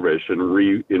refurbish and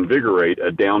reinvigorate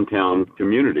a downtown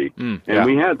community. And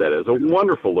we had that as a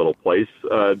wonderful little place,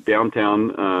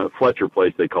 downtown Fletcher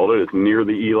Place, they called it. It's near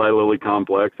the Eli Lilly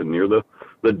complex and near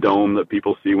the dome that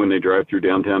people see when they drive through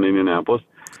downtown Indianapolis.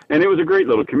 And it was a great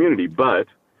little community, but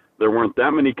there weren't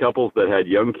that many couples that had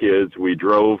young kids. We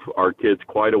drove our kids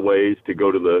quite a ways to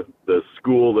go to the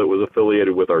school that was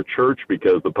affiliated with our church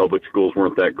because the public schools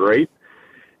weren't that great.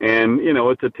 And, you know,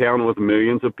 it's a town with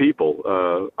millions of people.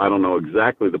 I don't know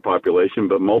exactly the population,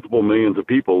 but multiple millions of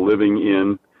people living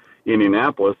in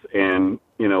Indianapolis. And,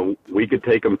 you know, we could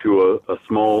take them to a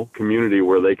small community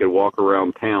where they could walk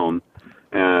around town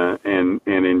and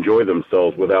enjoy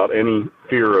themselves without any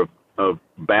fear of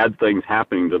bad things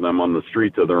happening to them on the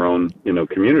streets of their own, you know,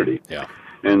 community. Yeah.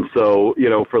 And so, you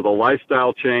know, for the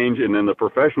lifestyle change and then the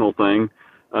professional thing,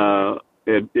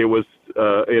 it was,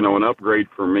 you know, an upgrade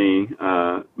for me,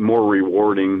 more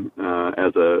rewarding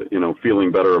as a, you know,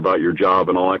 feeling better about your job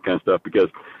and all that kind of stuff. Because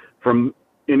in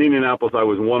Indianapolis, I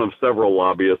was one of several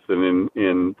lobbyists, and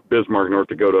in Bismarck, North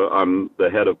Dakota, I'm the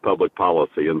head of public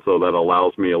policy. And so that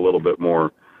allows me a little bit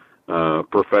more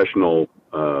professional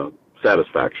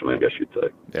satisfaction, I guess you'd say.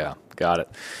 Yeah, got it.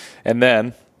 And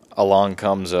then along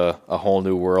comes a whole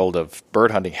new world of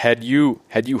bird hunting. Had you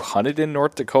hunted in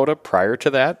North Dakota prior to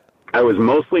that? I was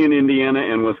mostly an Indiana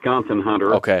and Wisconsin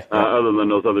hunter. Okay. Other than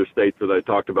those other states that I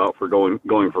talked about for going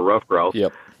for rough grouse.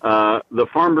 Yep. The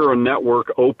Farm Bureau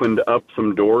Network opened up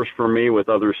some doors for me with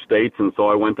other states, and so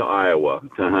I went to Iowa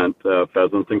to hunt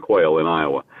pheasants and quail in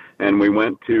Iowa. And we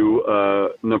went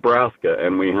to Nebraska,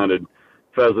 and we hunted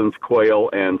pheasants, quail,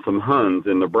 and some huns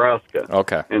in Nebraska.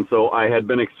 Okay. And so I had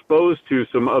been exposed to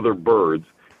some other birds.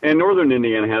 And northern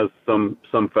Indiana has some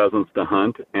pheasants to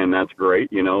hunt, and that's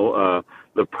great. You know,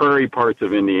 the prairie parts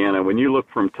of Indiana, when you look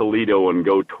from Toledo and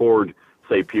go toward,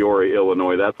 say, Peoria,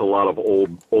 Illinois, that's a lot of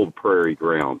old prairie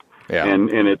ground. Yeah. And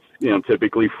it's, you know,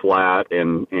 typically flat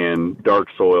and dark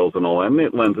soils and all that, and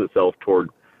it lends itself toward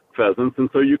pheasants. And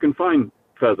so you can find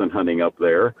pheasant hunting up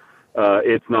there.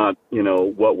 It's not, you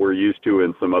know, what we're used to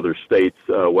in some other states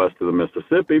west of the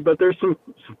Mississippi, but there's some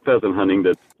pheasant hunting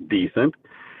that's decent.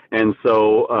 And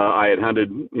so I had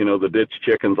hunted, you know, the ditch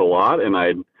chickens a lot, and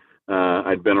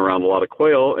I'd been around a lot of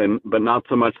quail, but not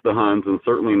so much the huns, and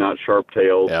certainly not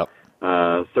sharp-tailed. Yep.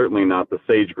 Certainly not the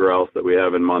sage grouse that we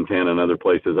have in Montana and other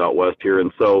places out west here.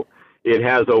 And so it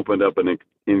has opened up an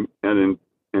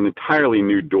entirely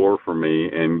new door for me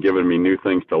and given me new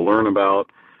things to learn about.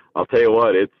 I'll tell you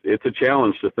what, it's a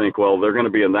challenge to think, well, they're going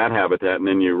to be in that habitat, and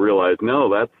then you realize,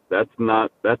 no, that's the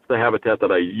habitat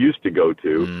that I used to go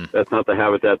to. That's not the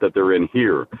habitat that they're in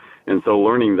here. And so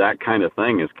learning that kind of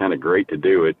thing is kind of great to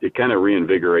do. It kind of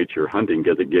reinvigorates your hunting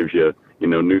because it gives you,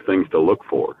 new things to look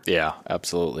for. Yeah,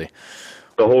 absolutely.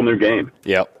 It's a whole new game.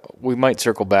 Yeah. We might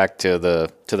circle back to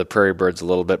the prairie birds a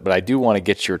little bit, but I do want to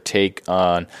get your take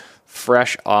on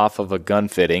fresh off of a gun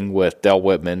fitting with Del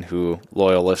Whitman, who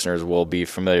loyal listeners will be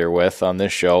familiar with on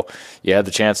this show. You had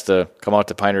the chance to come out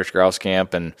to Pine Ridge Grouse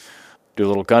Camp and do a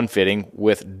little gun fitting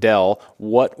with Del.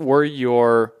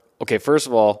 First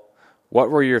of all,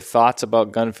 what were your thoughts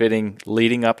about gun fitting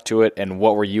leading up to it, and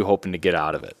what were you hoping to get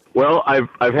out of it? Well,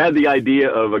 I've had the idea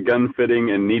of a gun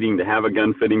fitting and needing to have a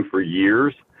gun fitting for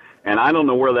years. And I don't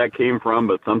know where that came from,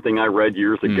 but something I read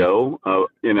years ago,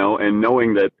 and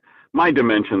knowing that my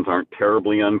dimensions aren't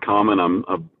terribly uncommon.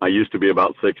 I used to be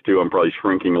about 6'2". I'm probably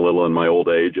shrinking a little in my old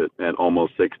age at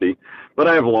almost 60. But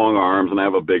I have long arms and I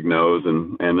have a big nose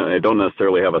and I don't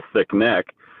necessarily have a thick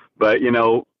neck. But,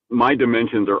 my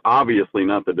dimensions are obviously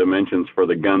not the dimensions for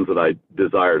the guns that I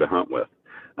desire to hunt with.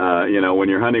 When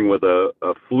you're hunting with a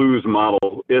Flues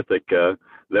model Ithaca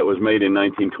that was made in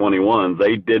 1921,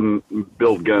 they didn't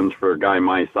build guns for a guy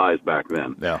my size back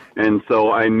then. Yeah. And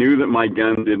so I knew that my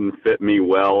gun didn't fit me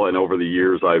well, and over the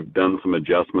years I've done some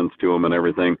adjustments to them and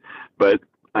everything. But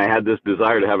I had this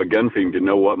desire to have a gun fitting to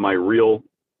know what my real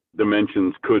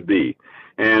dimensions could be.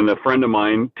 And a friend of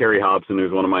mine, Terry Hobson,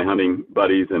 who's one of my hunting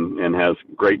buddies and has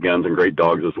great guns and great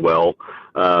dogs as well,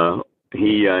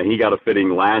 he got a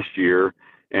fitting last year,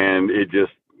 and it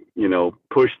just,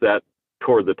 pushed that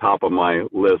toward the top of my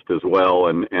list as well.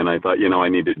 And I thought, I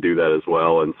need to do that as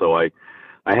well. And so I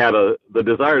had the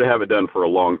desire to have it done for a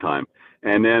long time.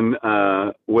 And then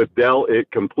with Del,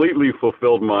 it completely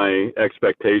fulfilled my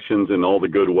expectations in all the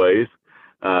good ways.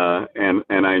 And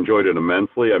I enjoyed it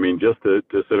immensely. I mean, just to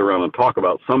sit around and talk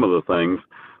about some of the things,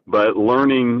 but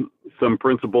learning some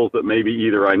principles that maybe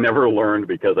either I never learned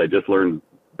because I just learned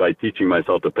by teaching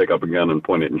myself to pick up a gun and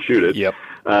point it and shoot it. Yep.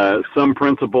 Some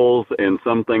principles and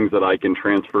some things that I can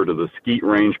transfer to the skeet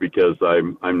range because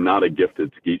I'm not a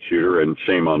gifted skeet shooter, and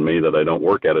shame on me that I don't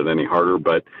work at it any harder.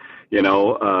 But,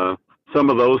 some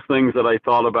of those things that I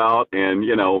thought about, and,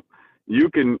 you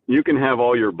can have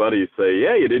all your buddies say,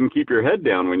 yeah, you didn't keep your head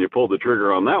down when you pulled the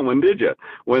trigger on that one, did you?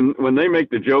 When they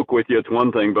make the joke with you, it's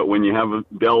one thing, but when you have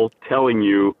Del telling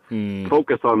you,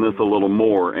 focus on this a little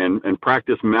more and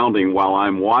practice mounting while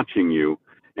I'm watching you,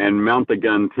 and mount the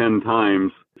gun 10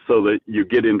 times so that you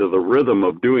get into the rhythm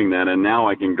of doing that. And now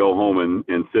I can go home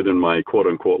and sit in my quote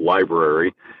unquote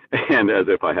library, and as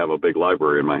if I have a big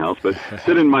library in my house, but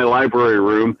sit in my library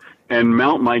room and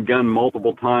mount my gun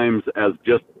multiple times as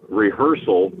just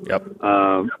rehearsal. Yep.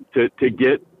 To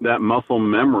get that muscle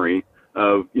memory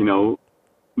of,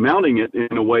 mounting it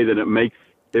in a way that it makes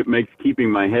keeping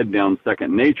my head down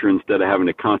second nature instead of having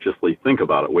to consciously think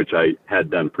about it, which I had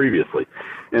done previously.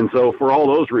 And so for all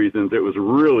those reasons, it was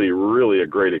really, really a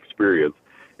great experience.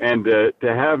 And to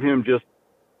have him just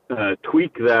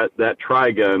tweak that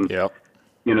tri-gun, yep,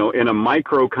 in a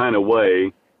micro kind of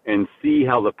way and see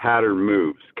how the pattern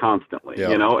moves constantly,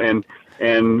 yep.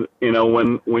 And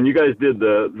when you guys did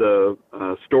the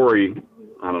story,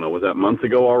 I don't know, was that months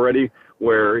ago already,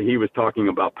 where he was talking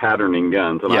about patterning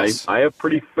guns. And yes. I have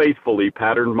pretty faithfully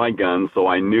patterned my guns, so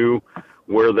I knew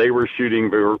where they were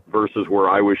shooting versus where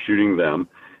I was shooting them.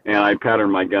 And I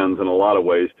patterned my guns in a lot of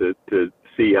ways to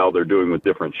see how they're doing with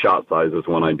different shot sizes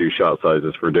when I do shot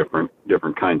sizes for different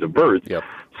kinds of birds. Yep.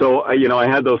 So, I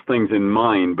had those things in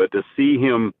mind, but to see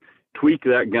him tweak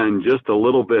that gun just a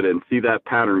little bit and see that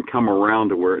pattern come around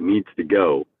to where it needs to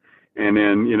go. And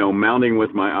then, mounting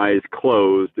with my eyes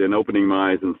closed and opening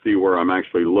my eyes and see where I'm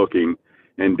actually looking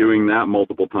and doing that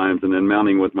multiple times, and then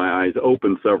mounting with my eyes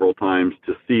open several times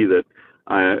to see that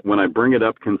when I bring it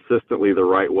up consistently the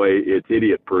right way, it's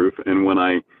idiot proof. And when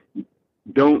I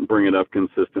don't bring it up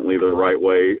consistently the right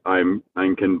way, I'm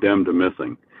condemned to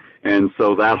missing. And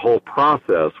so that whole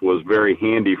process was very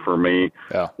handy for me.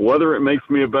 Yeah. Whether it makes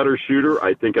me a better shooter,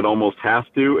 I think it almost has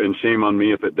to, and shame on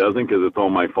me if it doesn't, because it's all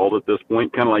my fault at this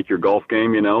point. Kind of like your golf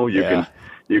game, You can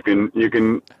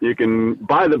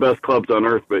buy the best clubs on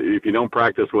earth, but if you don't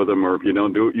practice with them or if you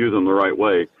don't use them the right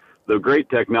way, the great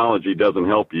technology doesn't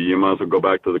help you. You might as well go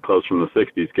back to the clubs from the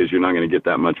 60s because you're not going to get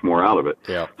that much more out of it.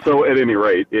 Yeah. So at any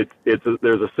rate,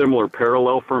 there's a similar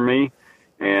parallel for me,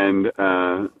 and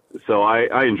so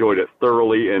I enjoyed it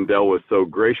thoroughly, and Del was so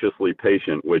graciously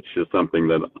patient, which is something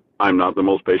that I'm not the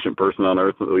most patient person on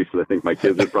earth, at least I think my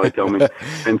kids would probably tell me.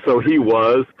 And so he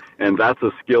was, and that's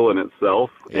a skill in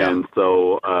itself. Yeah. And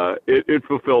so it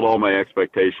fulfilled all my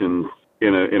expectations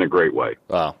in a great way.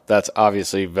 Wow, that's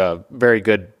obviously very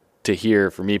good to hear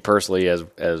for me personally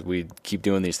as we keep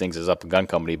doing these things as Up and Gun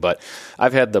Company. But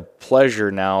I've had the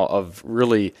pleasure now of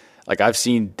really, like, I've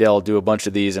seen Dell do a bunch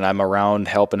of these, and I'm around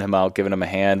helping him out, giving him a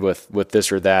hand with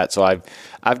this or that. So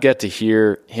I've got to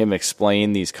hear him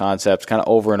explain these concepts kind of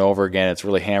over and over again. It's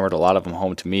really hammered a lot of them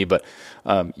home to me. But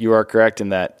you are correct in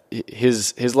that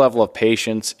his level of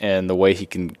patience and the way he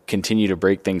can continue to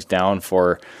break things down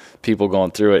for people going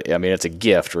through it, I mean, it's a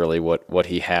gift, really, what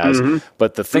he has. Mm-hmm.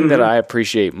 But the thing that I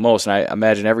appreciate most, and I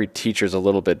imagine every teacher is a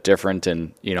little bit different,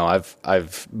 and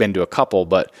I've been to a couple,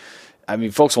 but I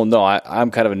mean, folks will know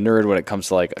I'm kind of a nerd when it comes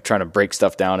to like trying to break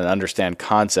stuff down and understand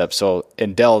concepts. So,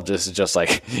 and Dell is just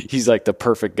like, he's like the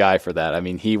perfect guy for that. I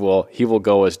mean, he will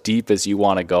go as deep as you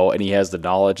want to go, and he has the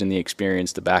knowledge and the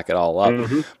experience to back it all up.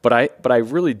 Mm-hmm. But I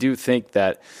really do think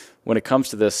that when it comes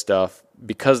to this stuff,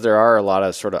 because there are a lot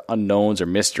of sort of unknowns or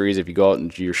mysteries, if you go out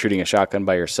and you're shooting a shotgun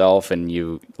by yourself, and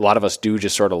a lot of us do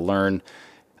just sort of learn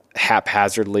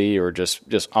haphazardly or just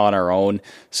on our own.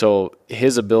 So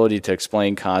his ability to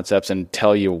explain concepts and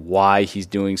tell you why he's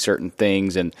doing certain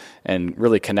things and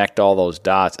really connect all those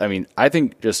dots. I mean, I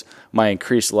think just my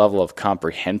increased level of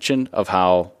comprehension of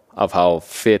how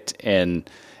fit and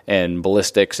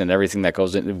ballistics and everything that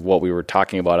goes into what we were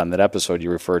talking about on that episode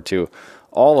you referred to,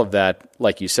 all of that,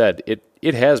 like you said,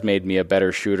 it has made me a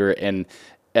better shooter. And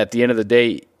at the end of the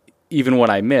day, even when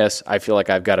I miss, I feel like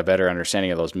I've got a better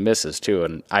understanding of those misses too,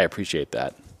 and I appreciate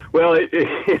that. Well,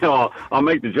 I'll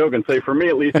make the joke and say, for me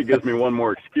at least, it gives me one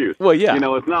more excuse. Well, yeah.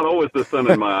 It's not always the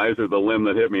sun in my eyes or the limb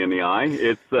that hit me in the eye.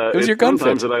 It's your gun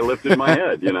sometimes fit that I lifted my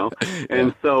head.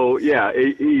 And so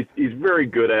he's very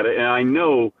good at it, and I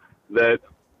know that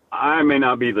I may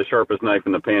not be the sharpest knife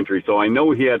in the pantry, so I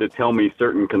know he had to tell me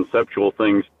certain conceptual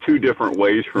things 2 different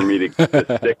ways for me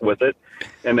to stick with it.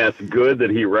 And that's good that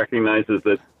he recognizes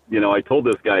that, I told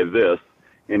this guy this,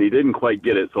 and he didn't quite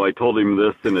get it, so I told him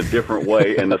this in a different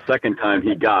way, and the second time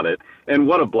he got it. And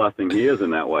what a blessing he is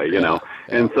in that way, you know.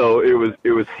 Yeah. And so it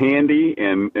was handy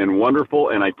and wonderful,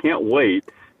 and I can't wait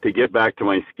to get back to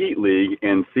my skeet league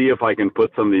and see if I can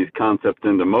put some of these concepts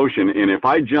into motion. And if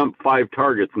I jump 5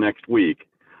 targets next week,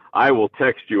 I will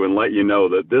text you and let you know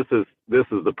that this is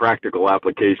the practical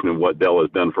application of what Dell has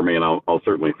done for me, and I'll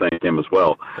certainly thank him as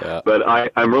well. Yeah. But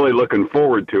I'm really looking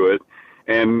forward to it.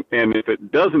 And if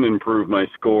it doesn't improve my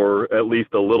score at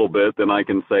least a little bit, then I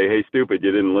can say, hey, stupid,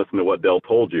 you didn't listen to what Dell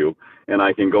told you. And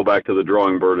I can go back to the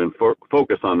drawing board and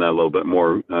focus on that a little bit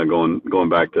more, going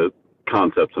back to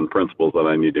concepts and principles that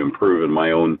I need to improve in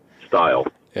my own style.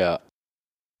 Yeah.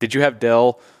 Did you have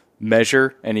Dell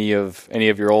measure any of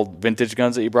your old vintage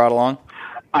guns that you brought along?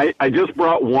 I just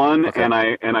brought one, okay.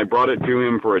 and I brought it to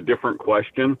him for a different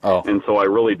question, and so I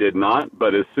really did not.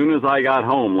 But as soon as I got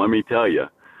home, let me tell you,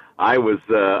 I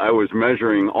was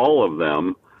measuring all of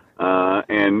them,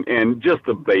 and just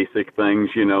the basic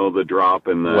things, the drop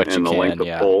and the length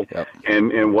of pull, yep.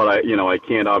 and what I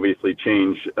can't obviously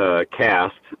change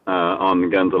cast on the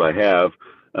guns that I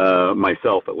have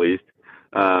myself at least.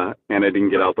 And I didn't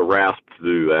get out the rasp to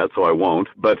do that, so I won't.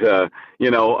 But,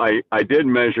 I did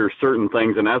measure certain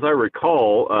things. And as I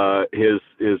recall, his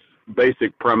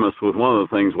basic premise with one of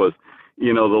the things was,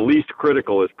 the least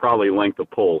critical is probably length of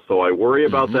pull. So I worry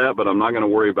about that, but I'm not going to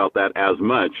worry about that as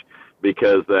much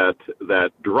because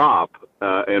that drop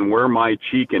and where my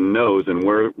cheek and nose and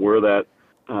where that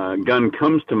gun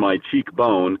comes to my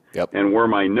cheekbone, yep. and where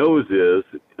my nose is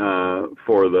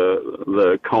for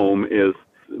the comb is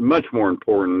much more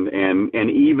important, and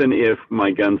even if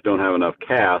my guns don't have enough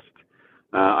cast,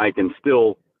 I can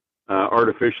still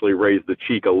artificially raise the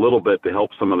cheek a little bit to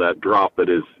help some of that drop that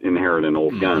is inherent in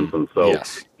old guns. And so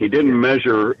yes. He didn't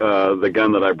measure the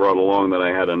gun that I brought along that I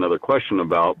had another question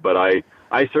about, but I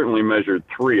certainly measured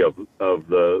 3 of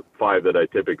the 5 that I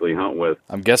typically hunt with.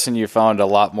 I'm guessing you found a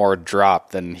lot more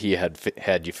drop than he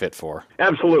had you fit for.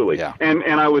 Absolutely. Yeah. And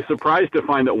I was surprised to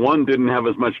find that one didn't have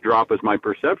as much drop as my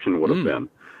perception would have been.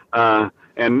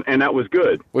 And that was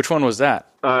good. Which one was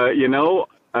that?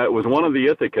 It was one of the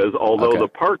Ithacas, although the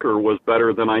Parker was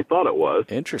better than I thought it was.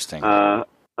 Interesting.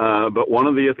 But one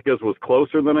of the Ithacas was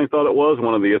closer than I thought it was.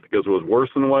 One of the Ithacas was worse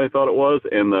than what I thought it was,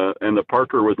 and the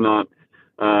Parker was not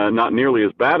nearly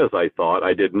as bad as I thought.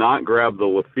 I did not grab the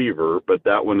Lefevre, but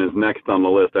that one is next on the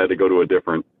list. I had to go to a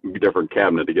different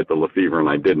cabinet to get the Lefevre, and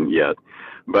I didn't yet.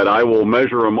 But I will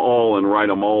measure them all and write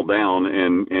them all down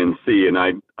and see. And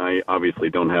I obviously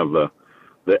don't have the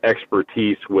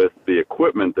expertise with the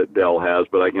equipment that Dell has,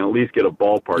 but I can at least get a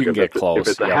ballpark. You can get close. If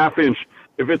it's a half inch,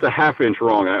 if it's a half inch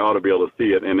wrong, I ought to be able to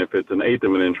see it. And if it's an eighth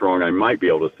of an inch wrong, I might be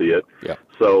able to see it. Yeah.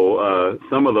 So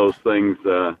some of those things,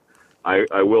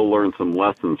 I will learn some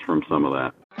lessons from some of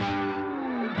that.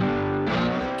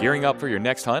 Gearing up for your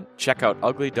next hunt? Check out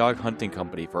Ugly Dog Hunting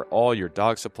Company for all your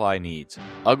dog supply needs.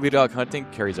 Ugly Dog Hunting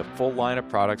carries a full line of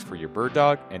products for your bird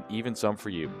dog and even some for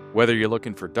you. Whether you're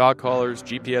looking for dog collars,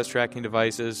 GPS tracking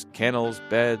devices, kennels,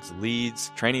 beds,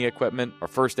 leads, training equipment, or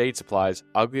first aid supplies,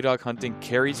 Ugly Dog Hunting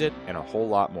carries it and a whole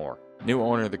lot more. New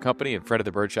owner of the company and friend of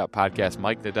the Birdshot podcast,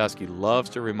 Mike Nadusky, loves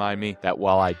to remind me that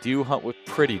while I do hunt with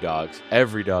pretty dogs,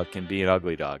 every dog can be an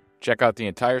ugly dog. Check out the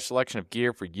entire selection of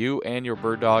gear for you and your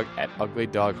bird dog at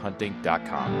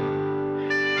uglydoghunting.com.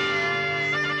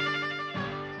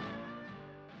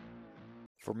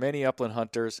 For many upland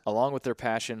hunters, along with their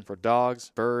passion for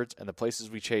dogs, birds, and the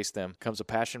places we chase them, comes a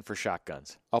passion for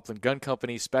shotguns. Upland Gun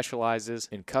Company specializes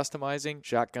in customizing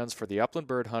shotguns for the upland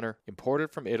bird hunter, imported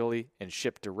from Italy and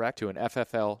shipped direct to an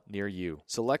FFL near you.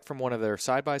 Select from one of their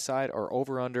side-by-side or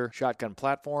over-under shotgun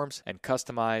platforms and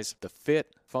customize the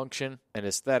fit, function, and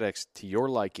aesthetics to your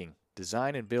liking.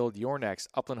 Design and build your next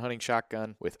upland hunting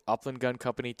shotgun with Upland Gun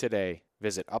Company today.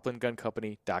 Visit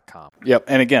uplandguncompany.com. Yep,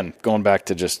 and again, going back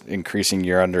to just increasing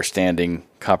your understanding,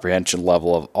 comprehension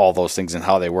level of all those things and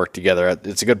how they work together.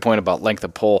 It's a good point about length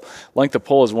of pull. Length of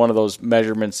pull is one of those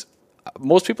measurements.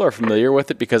 Most people are familiar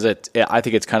with it because I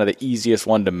think it's kind of the easiest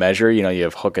one to measure. You know, you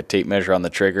hook a tape measure on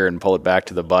the trigger and pull it back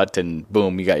to the butt, and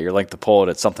boom, you got your length of pull, and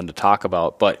it's something to talk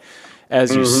about. But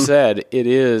as you said,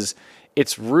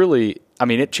 it's really, I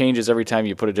mean, it changes every time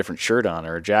you put a different shirt on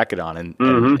or a jacket on.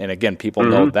 And again, people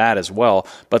know that as well.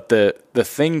 But the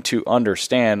thing to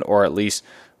understand, or at least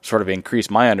sort of increase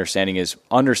my understanding, is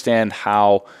understand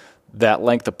how that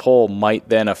length of pull might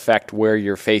then affect where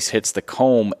your face hits the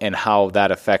comb and how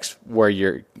that affects where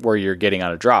you're getting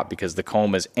on a drop, because the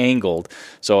comb is angled.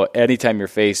 So anytime your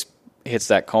face hits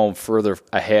that comb further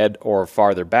ahead or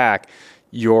farther back,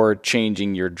 you're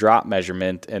changing your drop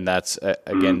measurement, and that's,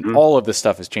 again, all of this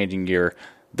stuff is changing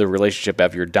the relationship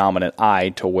of your dominant eye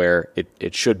to where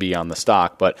it should be on the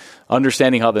stock. But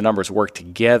understanding how the numbers work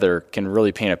together can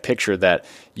really paint a picture that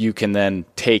you can then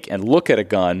take and look at a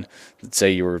gun. Let's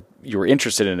say you were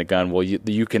interested in a gun. Well,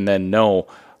 you can then know,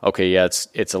 okay, yeah,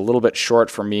 it's a little bit short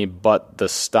for me, but the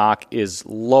stock is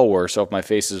lower. So if my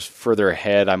face is further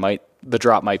ahead, the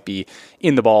drop might be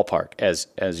in the ballpark,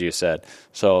 as you said.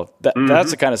 So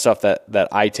that's the kind of stuff that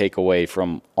I take away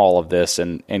from all of this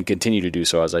and continue to do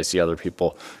so as I see other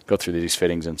people go through these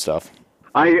fittings and stuff.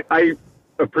 I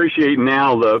appreciate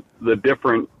now the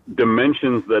different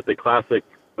dimensions that the classic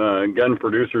gun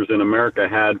producers in America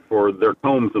had for their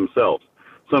combs themselves.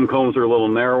 Some combs are a little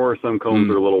narrower, some combs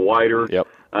are a little wider. Yep.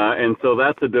 And so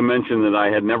that's a dimension that I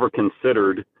had never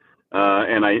considered.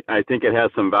 And I think it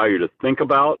has some value to think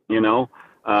about, you know.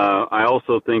 I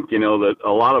also think, you know, that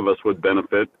a lot of us would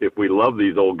benefit if we love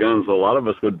these old guns. A lot of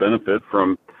us would benefit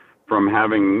from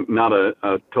having not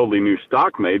a totally new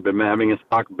stock made, but having a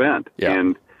stock bent. Yeah.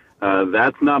 And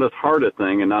that's not as hard a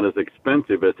thing and not as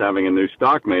expensive as having a new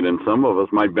stock made. And some of us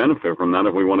might benefit from that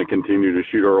if we want to continue to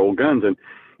shoot our old guns. And,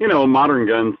 you know, modern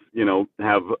guns, you know,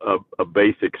 have a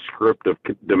basic script of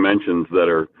dimensions that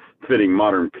are fitting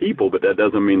modern people, but that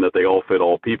doesn't mean that they all fit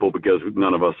all people, because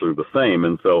none of us are the same.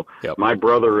 And so my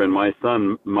brother and my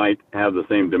son might have the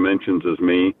same dimensions as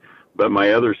me, but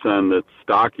my other son that's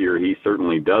stockier, he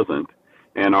certainly doesn't.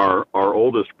 And our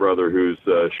oldest brother, who's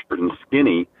short and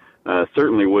skinny,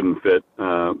 certainly wouldn't fit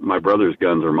my brother's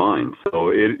guns or mine. So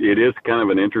it is kind of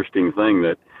an interesting thing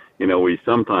that, you know, we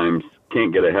sometimes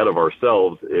can't get ahead of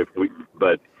ourselves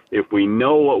but if we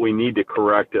know what we need to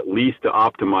correct, at least to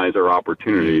optimize our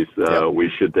opportunities, we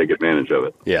should take advantage of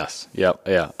it. Yes. Yep.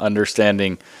 Yeah.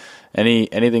 Understanding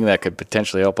anything that could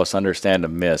potentially help us understand a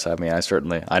miss. I mean,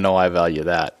 I know I value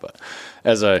that. But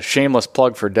as a shameless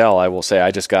plug for Dell, I will say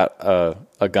I just got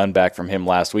a gun back from him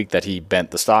last week that he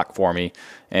bent the stock for me,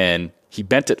 and he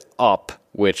bent it up,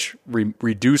 which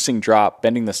reducing drop,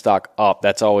 bending the stock up.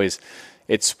 That's always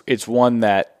it's one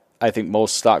that I think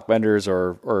most stock benders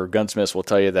or gunsmiths will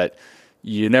tell you that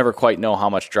you never quite know how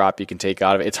much drop you can take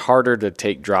out of it. It's harder to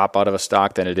take drop out of a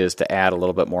stock than it is to add a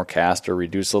little bit more cast or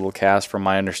reduce a little cast, from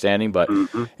my understanding. But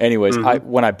anyways,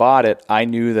 when I bought it, I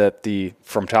knew that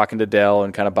from talking to Dell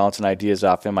and kind of bouncing ideas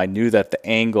off him, I knew that the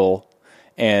angle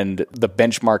and the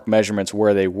benchmark measurements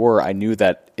where they were, I knew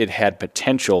that it had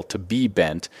potential to be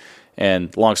bent.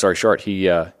 And long story short, he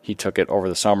took it over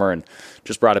the summer and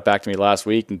just brought it back to me last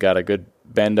week and got a good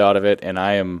bend out of it. And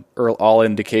all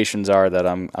indications are that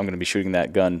I'm going to be shooting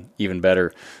that gun even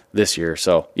better this year.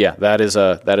 So yeah, that is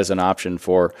an option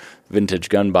for vintage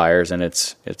gun buyers, and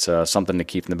it's something to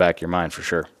keep in the back of your mind for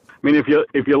sure. I mean,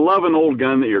 if you love an old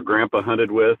gun that your grandpa hunted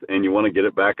with and you want to get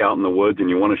it back out in the woods and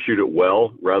you want to shoot it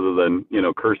well rather than,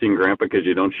 cursing grandpa because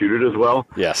you don't shoot it as well.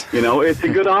 Yes. It's a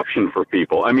good option for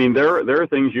people. I mean, there are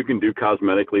things you can do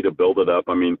cosmetically to build it up.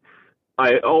 I mean,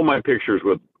 all my pictures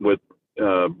with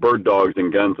bird dogs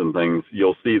and guns and things,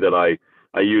 you'll see that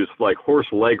I use like horse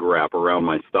leg wrap around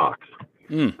my stocks.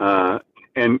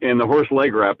 And the horse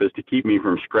leg wrap is to keep me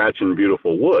from scratching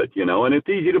beautiful wood, and it's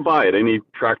easy to buy at any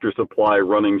Tractor Supply,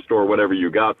 running store, whatever you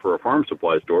got for a farm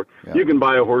supply store. Yeah. You can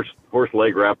buy a horse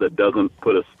leg wrap that doesn't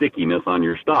put a stickiness on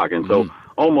your stock. And so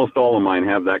almost all of mine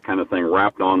have that kind of thing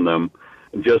wrapped on them,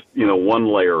 just, one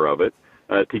layer of it,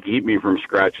 to keep me from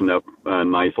scratching up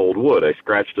nice old wood. I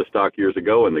scratched a stock years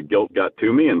ago and the gilt got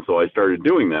to me. And so I started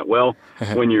doing that. Well,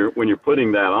 when you're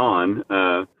putting that on,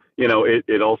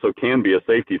 it also can be a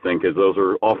safety thing because those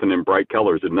are often in bright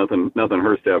colors, and nothing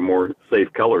hurts to have more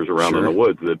safe colors around in the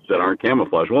woods that aren't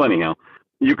camouflage. Well, anyhow,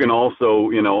 you can also,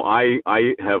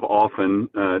 I have often,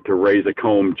 to raise a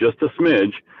comb just a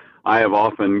smidge, I have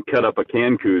often cut up a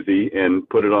can koozie and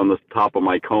put it on the top of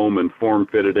my comb and form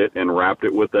fitted it and wrapped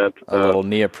it with that a little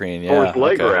neoprene, horse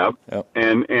leg wrap. Yep.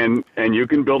 And you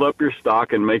can build up your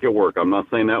stock and make it work. I'm not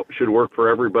saying that should work for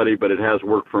everybody, but it has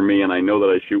worked for me, and I know that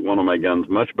I shoot one of my guns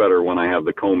much better when I have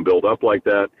the comb built up like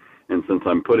that. And since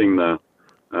I'm putting the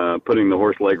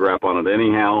horse leg wrap on it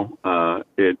anyhow,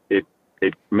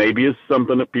 it maybe is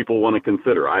something that people want to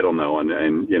consider. I don't know. And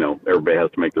everybody has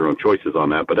to make their own choices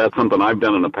on that. But that's something I've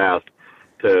done in the past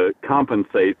to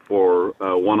compensate for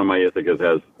one of my Ithacas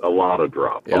has a lot of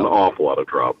drop, an awful lot of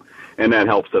drop. And that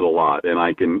helps it a lot. And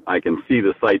I can see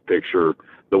the sight picture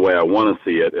the way I want to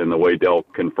see it and the way Del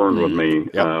confirmed with me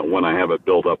when I have it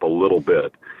built up a little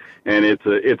bit. And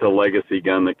it's a legacy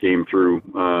gun that came through,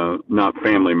 not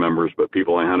family members, but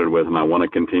people I hunted with. And I want to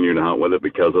continue to hunt with it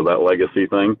because of that legacy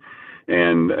thing.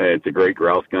 And it's a great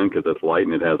grouse gun because it's light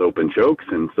and it has open chokes.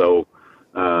 And so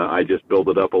I just build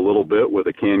it up a little bit with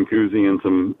a can koozie and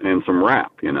some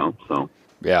wrap, so.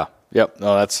 Yeah. Yep.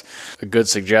 No, that's a good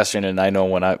suggestion. And I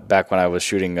know back when I was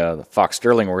shooting the Fox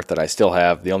Sterlingworth that I still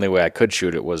have, the only way I could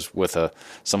shoot it was with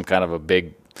some kind of a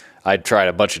big, I'd tried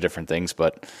a bunch of different things,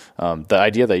 but the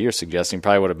idea that you're suggesting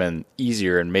probably would have been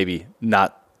easier and maybe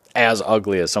not as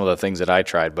ugly as some of the things that I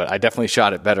tried, but I definitely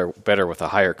shot it better with a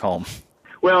higher comb.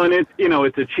 Well, and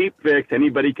it's a cheap fix.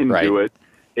 Anybody can do it.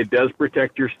 It does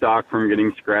protect your stock from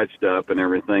getting scratched up and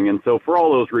everything. And so for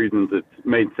all those reasons, it's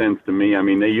made sense to me. I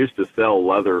mean, they used to sell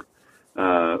leather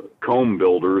comb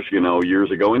builders, years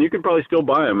ago, and you could probably still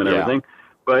buy them and everything.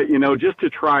 But, just to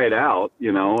try it out,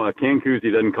 a can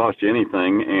koozie doesn't cost you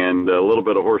anything, and a little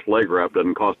bit of horse leg wrap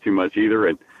doesn't cost too much either.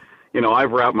 And,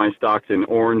 I've wrapped my stocks in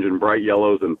orange and bright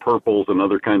yellows and purples and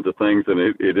other kinds of things, and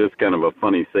it is kind of a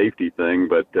funny safety thing.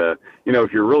 But,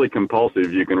 if you're really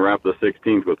compulsive, you can wrap the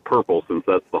 16th with purple since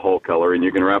that's the hull color, and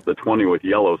you can wrap the 20 with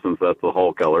yellow since that's the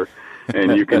hull color.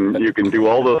 And you can do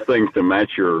all those things to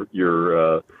match your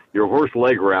horse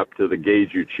leg wrap to the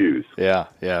gauge you choose. Yeah,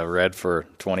 red for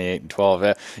 28 and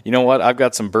 12. You know what? I've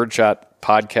got some Birdshot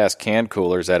podcast can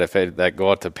coolers that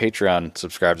go out to Patreon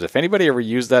subscribers. If anybody ever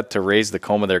used that to raise the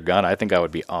comb of their gun, I think I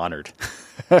would be honored.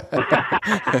 What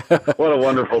a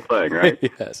wonderful thing, right?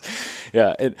 Yes.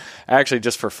 Yeah. Actually,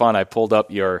 just for fun, I pulled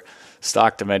up your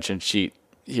stock dimension sheet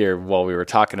here while we were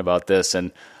talking about this,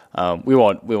 and we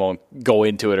won't go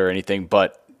into it or anything,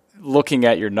 but looking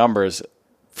at your numbers,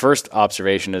 first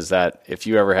observation is that if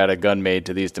you ever had a gun made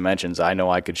to these dimensions, I know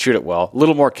I could shoot it well. A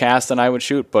little more cast than I would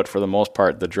shoot, but for the most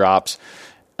part, the drops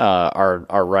are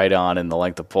right on in the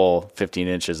length of pull, 15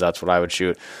 inches. That's what I would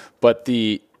shoot. But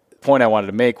the point I wanted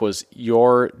to make was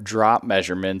your drop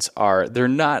measurements they're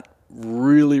not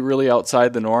really, really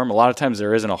outside the norm. A lot of times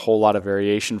there isn't a whole lot of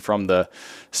variation from the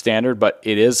standard, but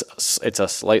it's a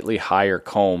slightly higher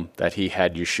comb that he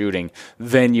had you shooting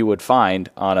than you would find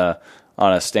on a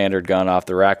standard gun off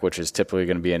the rack, which is typically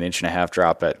going to be an 1.5 inch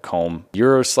drop at comb.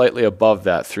 You're slightly above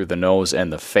that through the nose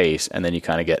and the face, and then you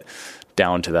kind of get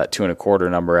down to that 2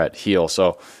 1/4 number at heel.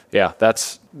 So yeah,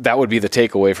 that would be the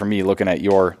takeaway for me looking at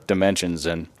your dimensions,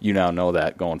 and you now know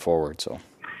that going forward. So.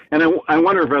 And I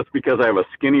wonder if that's because I have a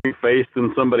skinnier face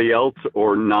than somebody else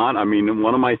or not. I mean,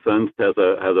 one of my sons has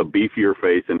a beefier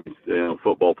face and he's a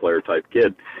football player type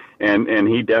kid, and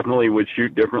he definitely would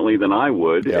shoot differently than I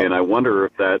would. Yep. And I wonder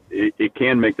if it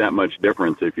can make that much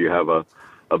difference if you have a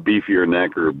beefier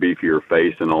neck or a beefier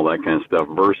face and all that kind of stuff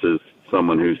versus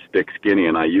someone who's stick skinny.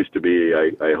 And I used to be.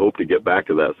 I hope to get back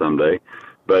to that someday.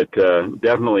 But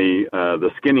definitely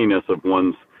the skinniness of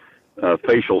one's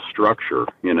facial structure,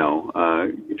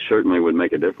 certainly would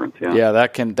make a difference. Yeah,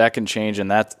 that can change, and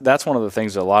that's one of the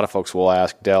things that a lot of folks will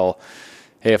ask Del.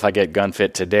 hey, if I get gun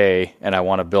fit today and I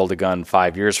want to build a gun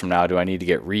 5 years from now, do I need to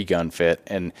get re-gun fit?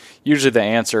 And usually the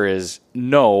answer is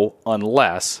no,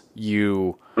 unless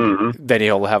you, then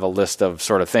he'll have a list of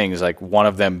sort of things, like one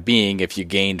of them being if you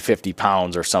gained 50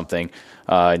 pounds or something,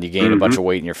 and you gain a bunch of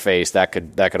weight in your face, that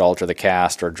could alter the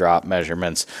cast or drop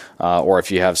measurements, or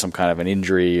if you have some kind of an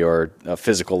injury or a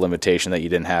physical limitation that you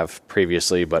didn't have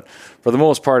previously. But for the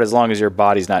most part, as long as your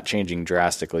body's not changing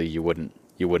drastically, you wouldn't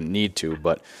need to.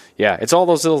 But yeah, it's all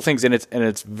those little things, and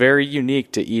it's very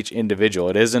unique to each individual.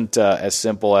 It isn't as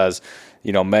simple as,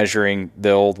 measuring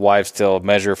the old wives' tale,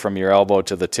 measure from your elbow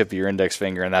to the tip of your index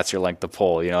finger, and that's your length of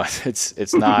pull.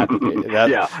 It's not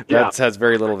that has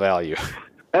very little value.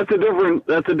 That's a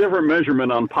different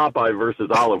measurement on Popeye versus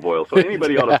olive oil. So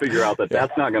anybody ought to figure out that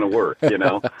that's not going to work,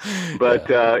 But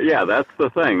that's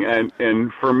the thing.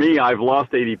 And for me, I've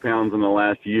lost 80 pounds in the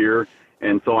last year.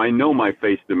 And so I know my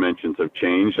face dimensions have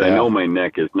changed. Yeah. I know my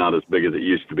neck is not as big as it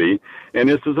used to be. And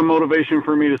this is a motivation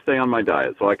for me to stay on my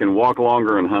diet so I can walk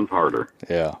longer and hunt harder.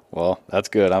 Yeah, well, that's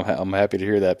good. I'm happy to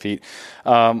hear that, Pete.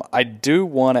 I do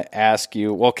want to ask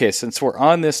you, okay, since we're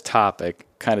on this topic,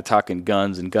 kind of talking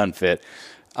guns and gun fit,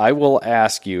 I will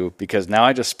ask you, because now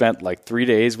I just spent like 3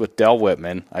 days with Del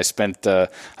Whitman. I spent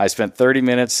 30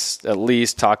 minutes at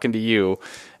least talking to you,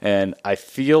 and I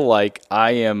feel like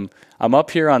I'm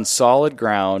up here on solid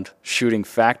ground shooting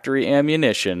factory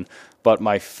ammunition, but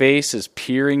my face is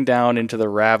peering down into the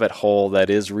rabbit hole that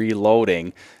is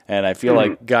reloading. And I feel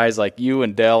like guys like you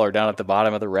and Del are down at the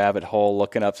bottom of the rabbit hole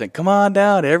looking up saying, come on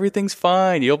down, everything's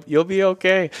fine. You'll be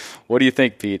okay. What do you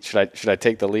think, Pete? Should I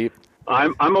take the leap?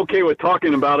 I'm okay with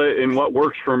talking about it and what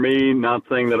works for me, not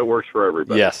saying that it works for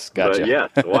everybody. Yes, gotcha. But yes,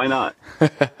 why not?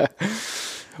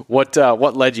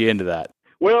 What led you into that?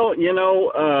 Well,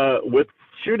 with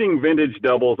shooting vintage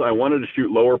doubles, I wanted to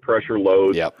shoot lower pressure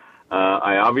loads. Yep.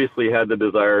 I obviously had the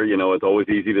desire, it's always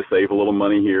easy to save a little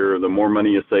money here. The more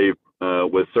money you save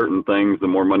with certain things, the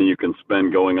more money you can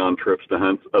spend going on trips to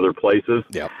hunt other places.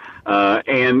 Yep.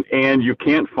 And you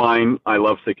can't find, I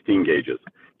love 16 gauges.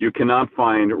 You cannot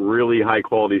find really high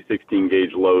quality 16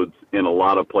 gauge loads in a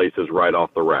lot of places right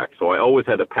off the rack. So I always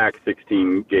had to pack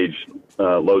 16 gauge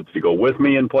loads to go with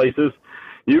me in places.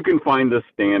 You can find the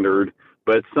standard,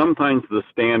 but sometimes the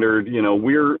standard,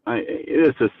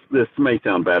 this may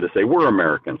sound bad to say, we're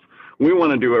Americans. We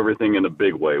want to do everything in a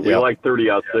big way. We like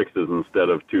 30-06s instead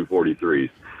of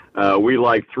 243s. We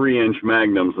like 3-inch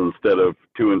magnums instead of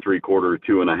 2 3/4,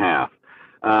 2.5.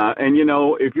 And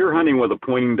if you're hunting with a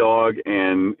pointing dog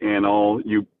and all,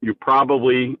 you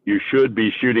should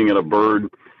be shooting at a bird,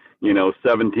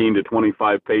 17 to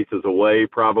 25 paces away,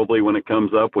 probably when it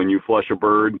comes up, when you flush a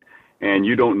bird, and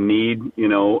you don't need, an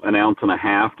 1.5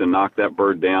 ounces to knock that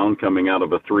bird down coming out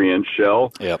of a 3-inch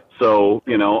shell. Yep. So,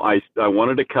 I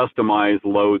wanted to customize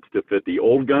loads to fit the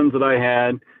old guns that I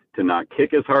had, to not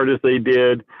kick as hard as they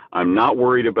did. I'm not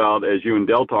worried about, as you and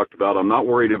Del talked about, I'm not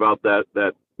worried about that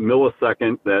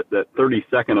millisecond, that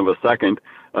 32nd of a second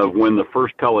of when the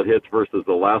first pellet hits versus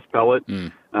the last pellet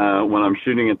when I'm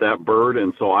shooting at that bird.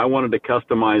 And so I wanted to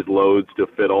customize loads to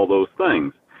fit all those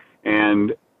things.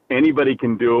 And anybody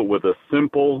can do it with a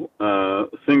simple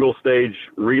single stage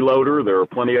reloader. There are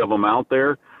plenty of them out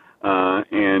there.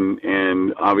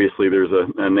 And obviously there's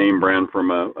a name brand from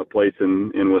a place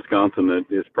in Wisconsin that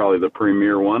is probably the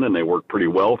premier one, and they work pretty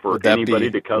well for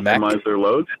anybody to customize their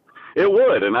loads. It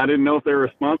would, and I didn't know if they were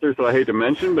a sponsor, so I hate to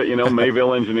mention, but,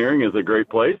 Mayville Engineering is a great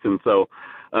place. And so,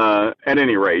 at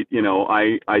any rate,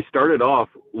 I started off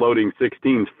loading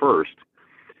 16s first,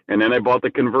 and then I bought the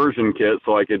conversion kit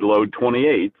so I could load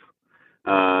 28s.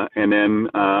 And then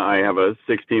I have a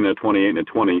 16, a 28, and a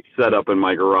 20 set up in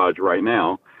my garage right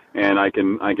now, and I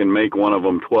can make one of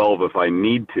them 12 if I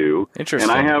need to. Interesting.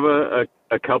 And I have a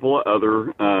couple of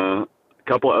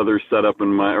others set up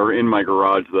in my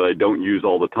garage that I don't use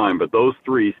all the time, but those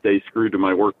 3 stay screwed to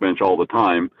my workbench all the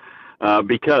time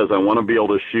because I want to be able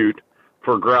to shoot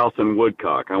for grouse and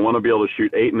woodcock. I want to be able to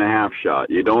shoot 8.5 shot.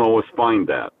 You don't always find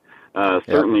that.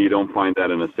 Certainly you don't find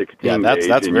that in a 16 gauge,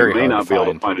 that's and very you may hard not to be able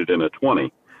find. to find it in a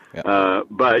 20. Yep.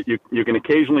 But you can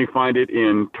occasionally find it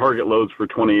in target loads for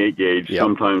 28 gauge,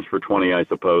 sometimes for 20, I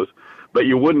suppose. But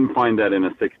you wouldn't find that in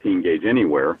a 16 gauge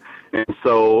anywhere. And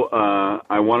so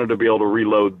I wanted to be able to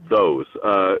reload those.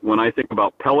 When I think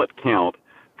about pellet count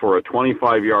for a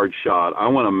 25-yard shot, I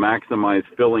want to maximize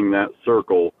filling that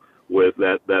circle with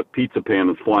that pizza pan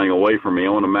that's flying away from me. I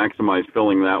want to maximize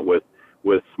filling that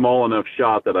with small enough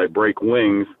shot that I break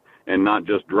wings and not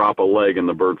just drop a leg and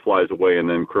the bird flies away and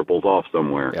then cripples off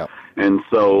somewhere. Yep. And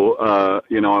so,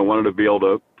 I wanted to be able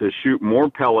to shoot more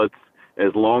pellets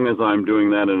as long as I'm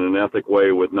doing that in an ethic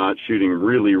way with not shooting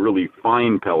really, really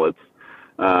fine pellets.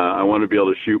 I want to be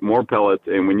able to shoot more pellets.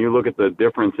 And when you look at the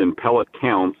difference in pellet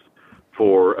counts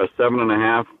for a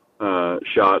 7.5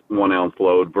 shot 1 ounce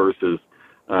load versus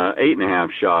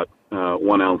 8.5 shot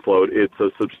 1 ounce load, it's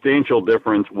a substantial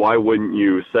difference. Why wouldn't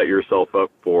you set yourself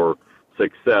up for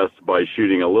success by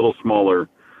shooting a little smaller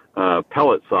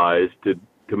pellet size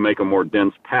to make a more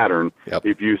dense pattern? Yep.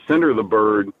 If you center the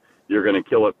bird, you're going to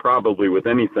kill it probably with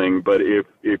anything. But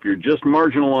if you're just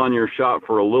marginal on your shot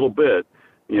for a little bit,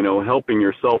 helping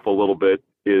yourself a little bit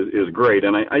is great.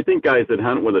 And I think guys that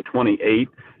hunt with a 28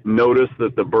 notice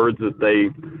that the birds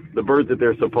that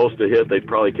they're supposed to hit, they'd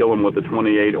probably kill them with the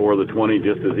 28 or the 20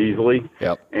 just as easily.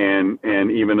 Yep. And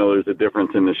even though there's a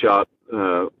difference in the shot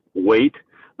weight,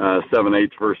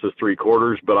 7/8 versus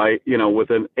 3/4, but with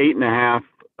an 8.5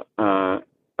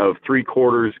 of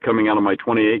 3/4 coming out of my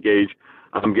 28 gauge,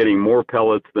 I'm getting more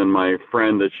pellets than my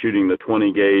friend that's shooting the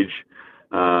 20 gauge,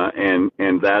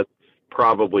 and that's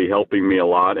probably helping me a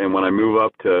lot. And when I move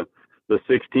up to the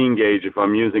 16 gauge, if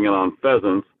I'm using it on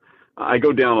pheasants, I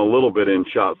go down a little bit in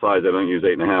shot size. I don't use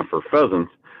 8.5 for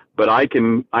pheasants, but I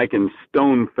can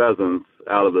stone pheasants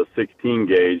out of the 16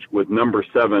 gauge with number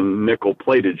 7 nickel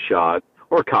plated shot,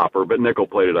 or copper, but nickel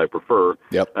plated I prefer.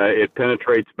 Yep. It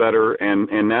penetrates better, and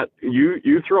that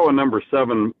you throw a number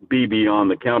 7 BB on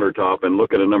the countertop and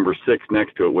look at a number 6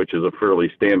 next to it, which is a fairly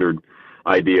standard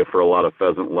idea for a lot of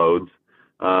pheasant loads.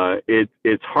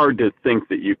 It's hard to think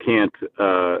that you can't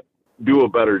do a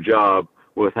better job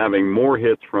with having more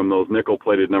hits from those nickel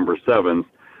plated number 7s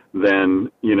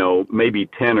than maybe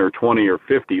 10 or 20 or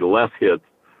 50 less hits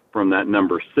from that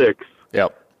number 6.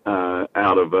 Yep.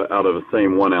 Out of the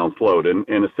same 1 ounce load, and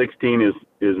a 16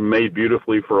 is made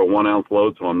beautifully for a 1 ounce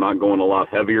load, so I'm not going a lot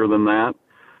heavier than that.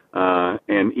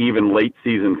 And even late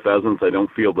season pheasants, I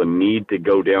don't feel the need to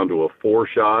go down to a 4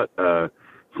 shot.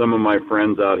 Some of my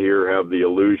friends out here have the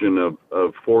illusion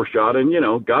of 4 shot, and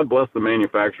God bless the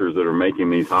manufacturers that are making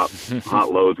these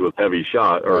hot loads with heavy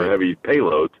shot or heavy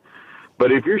payloads.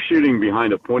 But if you're shooting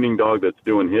behind a pointing dog that's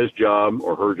doing his job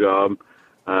or her job,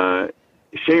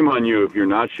 shame on you if you're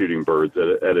not shooting birds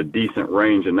at a decent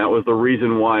range. And that was the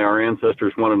reason why our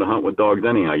ancestors wanted to hunt with dogs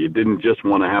anyhow. You didn't just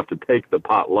want to have to take the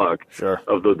potluck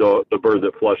of the bird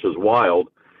that flushes wild.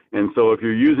 And so if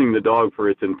you're using the dog for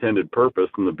its intended purpose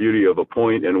and the beauty of a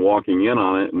point and walking in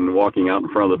on it and walking out in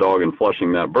front of the dog and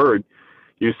flushing that bird,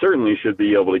 you certainly should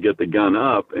be able to get the gun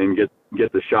up and get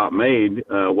the shot made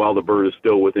while the bird is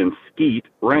still within skeet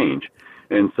range.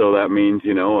 And so that means,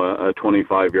 a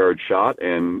 25-yard shot,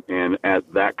 and at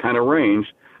that kind of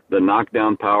range, the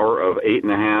knockdown power of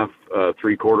 8.5,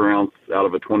 3/4 ounce out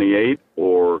of a 28,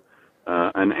 or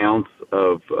an ounce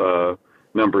of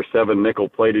number 7 nickel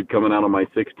plated coming out of my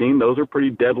 16, those are pretty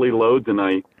deadly loads. And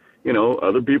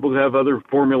other people have other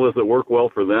formulas that work well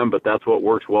for them, but that's what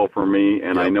works well for me.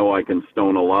 And I know I can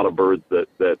stone a lot of birds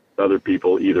that other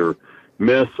people either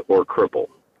miss or cripple.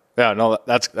 Yeah, no,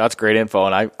 that's great info.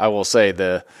 And I will say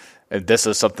this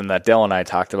is something that Dell and I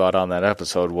talked about on that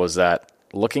episode, was that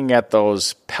looking at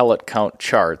those pellet count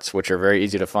charts, which are very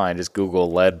easy to find, just Google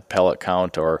lead pellet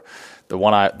count, or the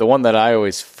one that I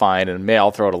always find, and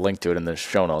I'll throw out a link to it in the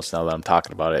show notes now that I'm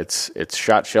talking about it. It's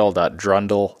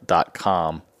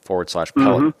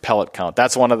shotshell.drundle.com/pellet count.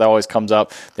 That's one that always comes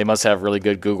up. They must have really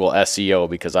good Google SEO,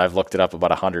 because I've looked it up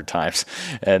about 100 times.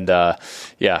 And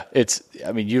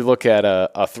you look at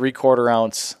a 3/4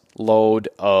 ounce load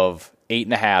of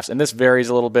 8.5s, and this varies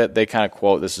a little bit. They kind of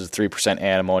quote this is 3%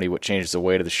 antimony, which changes the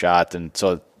weight of the shot, and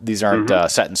so these aren't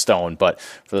set in stone. But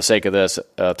for the sake of this,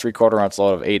 a 3/4 ounce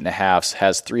load of 8.5s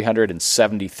has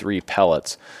 373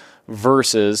 pellets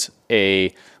versus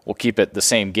we'll keep it the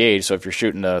same gauge. So if you're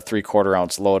shooting a 3/4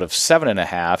 ounce load of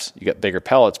 7.5s, you got bigger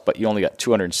pellets, but you only got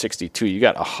 262. You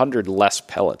got 100 less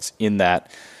pellets in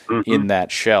that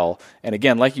shell. And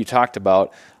again, like you talked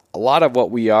about, a lot of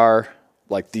what we are,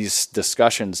 like, these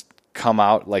discussions come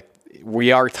out, like,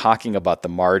 we are talking about the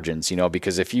margins,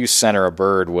 because if you center a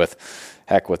bird with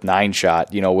 9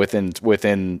 shot,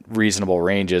 within reasonable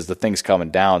ranges, the thing's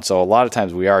coming down. So a lot of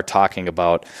times we are talking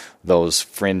about those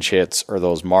fringe hits or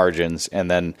those margins,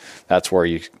 and then that's where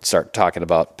you start talking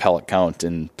about pellet count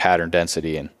and pattern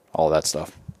density and all that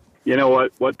stuff.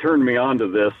 What turned me on to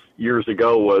this years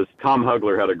ago was Tom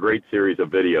Hugler had a great series of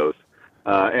videos.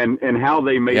 And how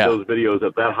they made those videos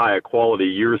at that high a quality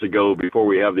years ago, before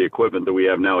we have the equipment that we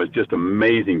have now, is just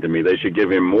amazing to me. They should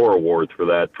give him more awards for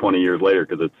that 20 years later,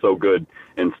 because it's so good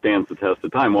and stands the test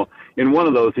of time. Well, in one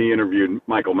of those, he interviewed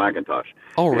Michael McIntosh.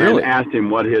 Oh, really? And asked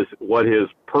him what his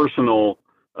personal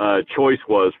choice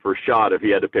was for shot. If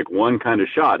he had to pick one kind of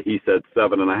shot, he said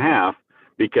 7.5,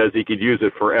 because he could use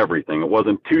it for everything. It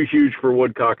wasn't too huge for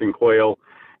woodcock and quail,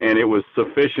 and it was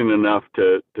sufficient enough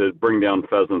to bring down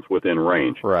pheasants within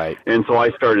range. Right. And so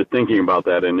I started thinking about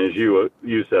that, and as you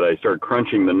said, I started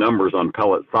crunching the numbers on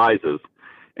pellet sizes.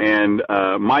 And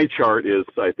my chart is,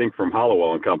 I think, from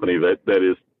Hollowell and Company, that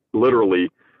is literally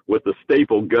with the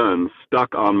staple gun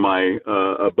stuck on my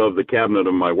above the cabinet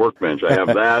of my workbench. I have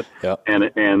that, Yep.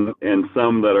 and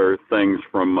some that are things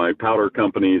from my powder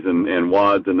companies and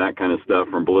wads and that kind of stuff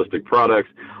from Ballistic Products.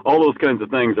 All those kinds of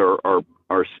things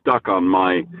are stuck on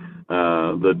my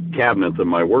the cabinets of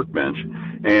my workbench,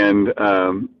 and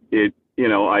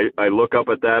I look up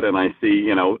at that and I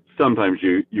see, sometimes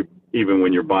you even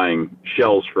when you're buying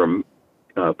shells from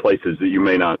places that you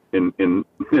may not in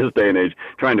this day and age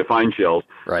trying to find shells,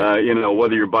 right.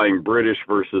 Whether you're buying British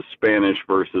versus Spanish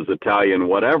versus Italian,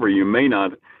 whatever, you may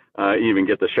not even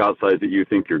get the shot size that you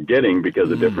think you're getting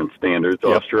because of different standards,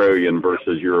 Yep. Australian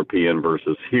versus European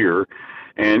versus here.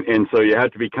 And so you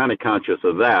have to be kind of conscious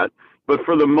of that. But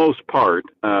for the most part,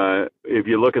 if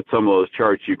you look at some of those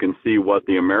charts, you can see what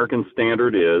the American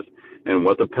standard is and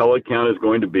what the pellet count is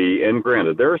going to be. And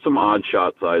granted, there are some odd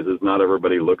shot sizes. Not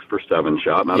everybody looks for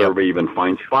 7-shot. Not Yep. everybody even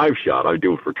finds 5-shot. I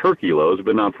do it for turkey loads,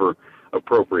 but not for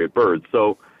appropriate birds.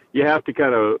 So you have to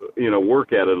kind of,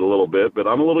 work at it a little bit. But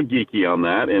I'm a little geeky on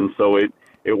that. And so it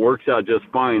works out just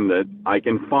fine that I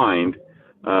can find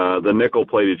the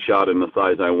nickel-plated shot in the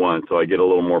size I want, so I get a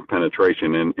little more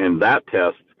penetration. And that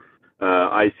test,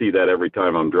 I see that every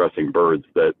time I'm dressing birds,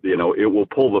 that, it will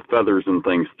pull the feathers and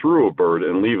things through a bird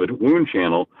and leave a wound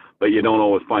channel, but you don't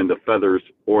always find the feathers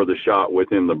or the shot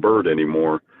within the bird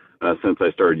anymore since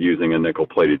I started using a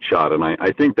nickel-plated shot. And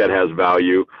I think that has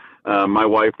value. My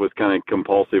wife was kind of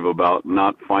compulsive about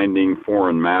not finding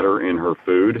foreign matter in her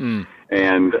food.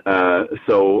 And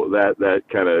so that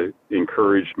kind of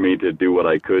encouraged me to do what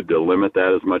I could to limit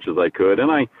that as much as I could.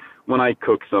 And when I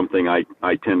cook something, I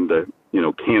tend to,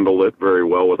 candle it very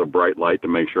well with a bright light to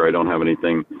make sure I don't have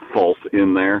anything false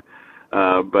in there.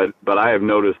 But I have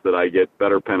noticed that I get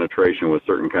better penetration with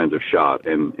certain kinds of shot.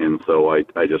 And so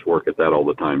I just work at that all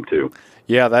the time too.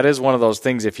 Yeah, that is one of those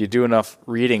things. If you do enough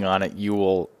reading on it, you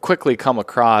will quickly come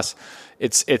across.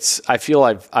 I feel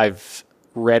I've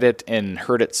read it and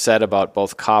heard it said about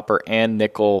both copper and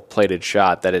nickel plated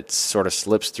shot that it sort of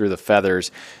slips through the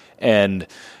feathers. And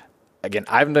again,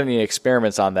 I haven't done any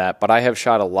experiments on that, but I have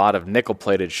shot a lot of nickel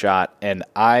plated shot, and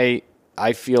I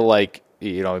feel like,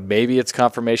 maybe it's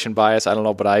confirmation bias, I don't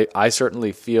know, but I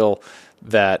certainly feel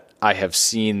that I have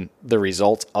seen the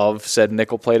results of said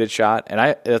nickel plated shot.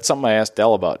 And that's something I asked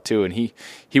Dell about too, and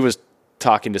he was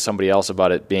talking to somebody else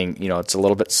about it being, it's a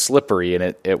little bit slippery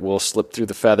and it will slip through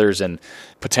the feathers and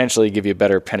potentially give you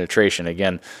better penetration.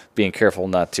 Again, being careful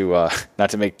not to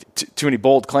make too many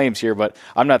bold claims here, but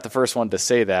I'm not the first one to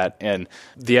say that. And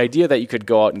the idea that you could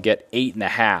go out and get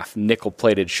 8.5 nickel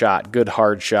plated shot, good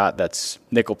hard shot that's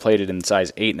nickel plated in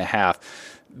size 8.5,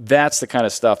 that's the kind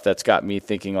of stuff that's got me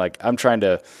thinking, like, I'm trying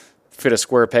to fit a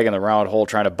square peg in the round hole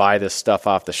trying to buy this stuff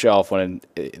off the shelf when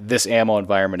this ammo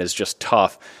environment is just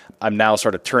tough. I'm now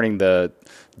sort of turning the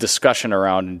discussion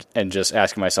around and just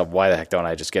asking myself, why the heck don't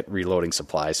I just get reloading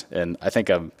supplies? And I think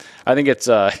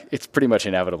it's pretty much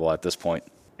inevitable at this point.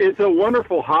 It's a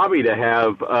wonderful hobby to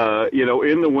have,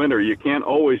 in the winter. You can't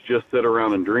always just sit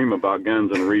around and dream about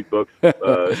guns and read books,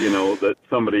 that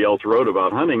somebody else wrote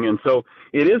about hunting. And so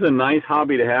it is a nice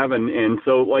hobby to have. And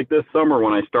so like this summer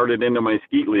when I started into my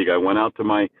skeet league, I went out to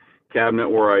my cabinet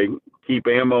where I keep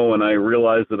ammo, and I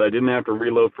realized that I didn't have to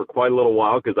reload for quite a little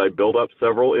while because I built up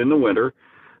several in the winter.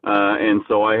 And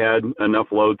so I had enough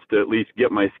loads to at least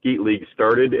get my skeet league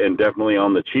started, and definitely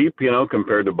on the cheap,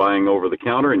 compared to buying over the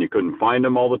counter, and you couldn't find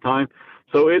them all the time.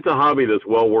 So it's a hobby that's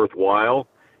well worthwhile.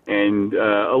 And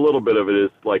a little bit of it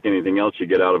is like anything else, you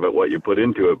get out of it what you put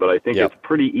into it. But I think It's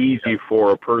pretty easy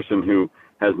for a person who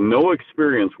has no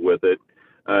experience with it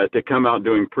to come out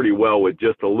doing pretty well with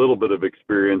just a little bit of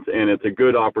experience. And it's a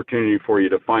good opportunity for you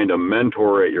to find a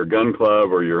mentor at your gun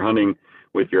club or your hunting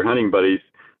with your hunting buddies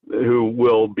who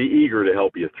will be eager to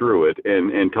help you through it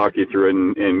and talk you through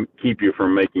it and keep you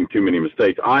from making too many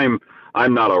mistakes. I'm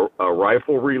not a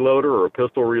rifle reloader or a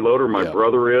pistol reloader. My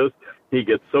brother is. He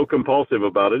gets so compulsive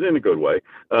about it in a good way,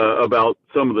 about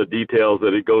some of the details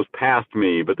that it goes past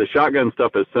me. But the shotgun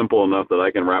stuff is simple enough that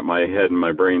I can wrap my head and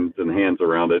my brains and hands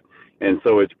around it. And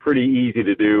so it's pretty easy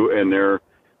to do. And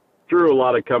through a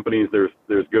lot of companies, there's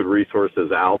good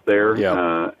resources out there.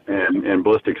 And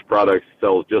Ballistics Products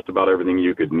sells just about everything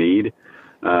you could need.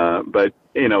 But,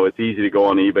 it's easy to go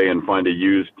on eBay and find a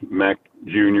used Mech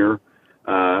Junior,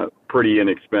 pretty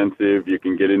inexpensive. You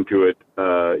can get into it,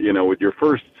 with your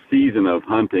first season of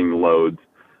hunting loads.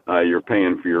 you're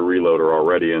paying for your reloader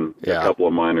already, and a couple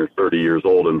of mine are 30 years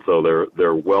old, and so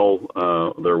they're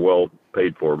well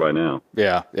paid for by now.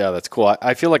 Yeah, that's cool.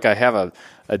 I feel like I have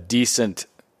a decent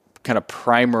kind of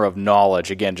primer of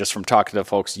knowledge, again, just from talking to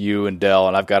folks, you and Dell,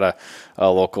 and I've got a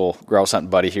local grouse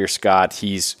hunting buddy here, Scott.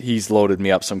 He's loaded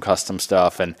me up some custom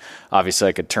stuff, and obviously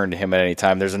I could turn to him at any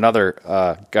time. There's another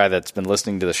guy that's been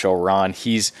listening to the show, Ron.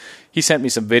 He sent me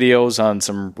some videos on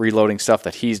some reloading stuff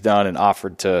that he's done and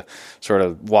offered to sort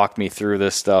of walk me through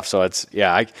this stuff. So it's,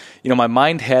 my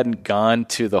mind hadn't gone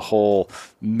to the whole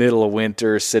middle of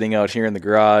winter sitting out here in the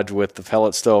garage with the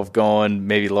pellet stove going,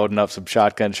 maybe loading up some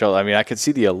shotgun shells. I mean, I could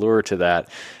see the allure to that.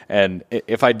 And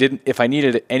if I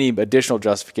needed any additional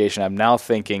justification, I'm now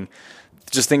thinking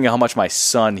how much my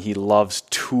son, he loves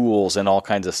tools and all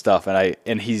kinds of stuff, and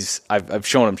I've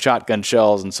shown him shotgun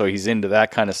shells, and so he's into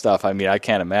that kind of stuff. I mean, I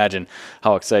can't imagine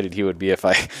how excited he would be if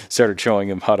I started showing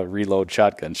him how to reload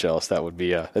shotgun shells. That'd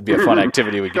be a fun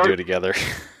activity we could do together.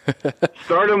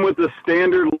 Start him with the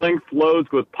standard length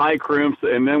loads with pie crimps,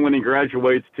 and then when he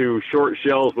graduates to short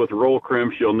shells with roll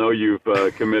crimps, you'll know you've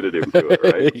committed him to it,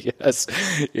 right?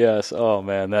 Yes. Oh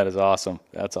man, that is awesome.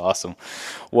 That's awesome.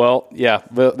 Well, yeah,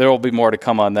 there will be more to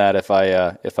come on that if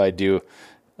I do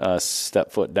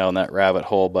step foot down that rabbit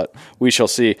hole, but we shall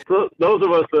see. So those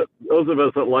of us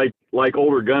that like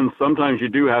older guns, sometimes you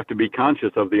do have to be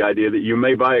conscious of the idea that you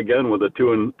may buy a gun with a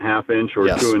 2.5 inch or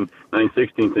 2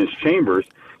 9/16 inch chambers.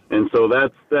 And so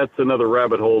that's another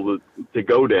rabbit hole to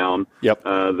go down. Yep.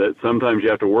 That sometimes you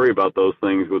have to worry about those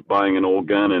things with buying an old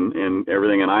gun and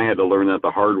everything. And I had to learn that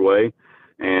the hard way.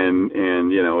 And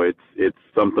it's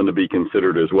something to be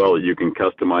considered as well. You can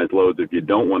customize loads if you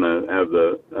don't want to have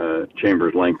the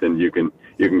chambers lengthened. You can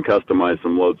customize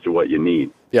some loads to what you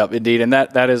need. Yep, indeed, and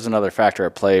that is another factor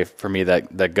at play for me.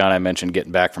 That gun I mentioned,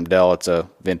 getting back from Dell, it's a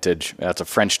vintage. That's a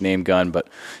French name gun, but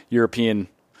European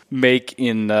make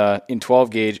in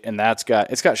 12 gauge, and it's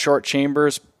got short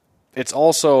chambers. It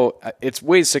weighs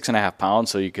 6.5 pounds,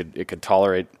 so it could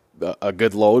tolerate a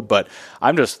good load. But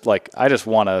I'm just like, I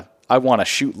want to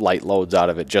shoot light loads out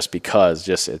of it just because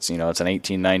it's it's an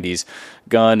 1890s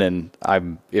gun, and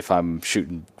if I'm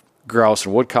shooting grouse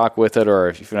and woodcock with it, or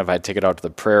even if I take it out to the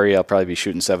prairie, I'll probably be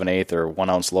shooting 7/8 or 1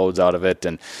 ounce loads out of it.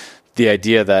 And the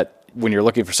idea that when you're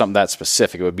looking for something that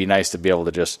specific, it would be nice to be able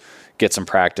to just get some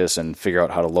practice and figure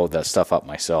out how to load that stuff up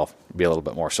myself, be a little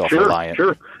bit more self-reliant.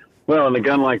 Sure. Well, and a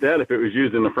gun like that, if it was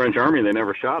used in the French Army, they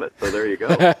never shot it. So there you go.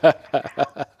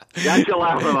 Got you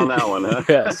laughing on that one, huh?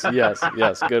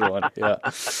 Yes. Good one. Yeah,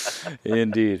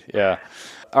 indeed. Yeah.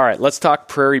 All right, let's talk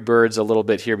prairie birds a little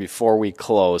bit here before we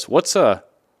close. What's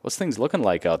things looking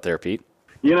like out there, Pete?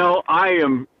 I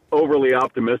am overly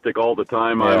optimistic all the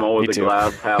time. Yeah, I'm always a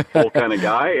glass half full kind of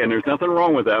guy, and there's nothing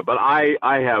wrong with that. But I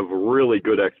have really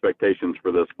good expectations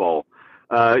for this fall.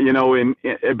 I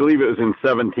believe it was in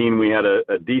 2017, we had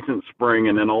a decent spring,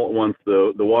 and then all at once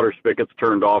the water spigots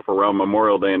turned off around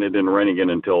Memorial Day, and it didn't rain again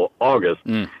until August.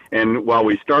 And while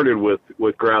we started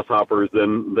with grasshoppers,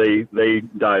 then they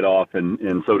died off,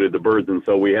 and so did the birds, and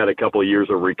so we had a couple of years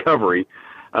of recovery.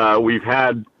 We've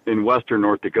had in western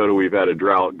North Dakota, we've had a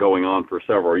drought going on for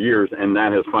several years, and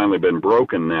that has finally been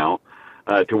broken now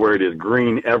to where it is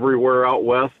green everywhere out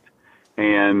west.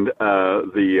 And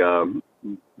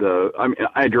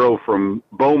I drove from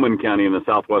Bowman County in the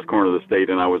southwest corner of the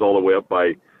state, and I was all the way up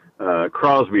by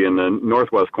Crosby in the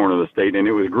northwest corner of the state, and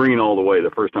it was green all the way. The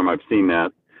first time I've seen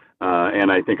that,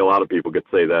 and I think a lot of people could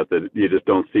say that you just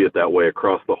don't see it that way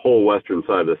across the whole western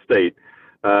side of the state.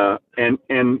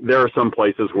 And there are some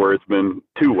places where it's been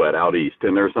too wet out east,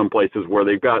 and there are some places where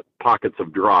they've got pockets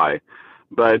of dry.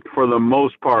 But for the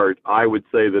most part, I would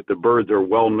say that the birds are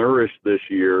well nourished this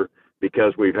year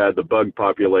because we've had the bug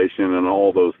population and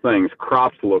all those things.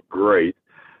 Crops look great.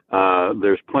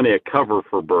 There's plenty of cover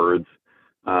for birds.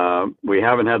 We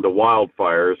haven't had the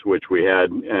wildfires, which we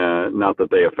had, not that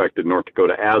they affected North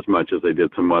Dakota as much as they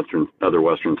did some other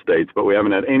western states, but we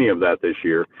haven't had any of that this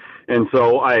year. And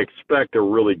so I expect a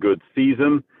really good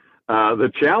season.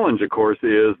 The challenge, of course,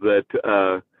 is that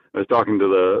I was talking to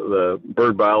the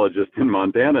bird biologist in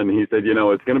Montana, and he said,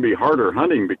 it's going to be harder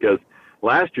hunting because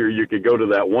last year you could go to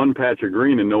that one patch of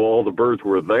green and know all the birds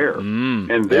were there.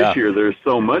 And this year there's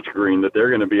so much green that they're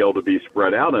going to be able to be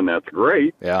spread out, and that's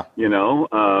great. Yeah.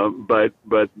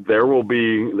 But there will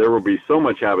be so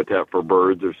much habitat for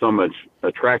birds, or so much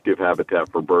attractive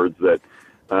habitat for birds that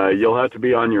you'll have to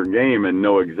be on your game and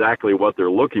know exactly what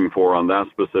they're looking for on that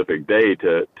specific day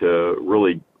to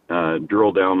really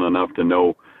drill down enough to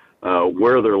know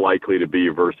where they're likely to be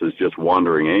versus just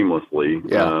wandering aimlessly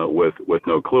with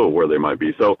no clue where they might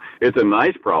be. So it's a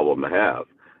nice problem to have,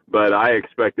 but I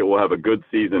expect that we'll have a good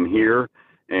season here.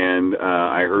 And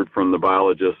I heard from the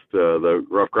biologist, the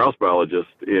rough grouse biologist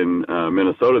in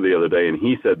Minnesota the other day, and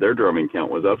he said their drumming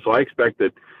count was up. So I expect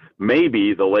that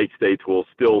maybe the lake states will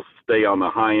still stay on the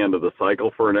high end of the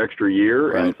cycle for an extra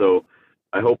year. Right. And so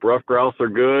I hope rough grouse are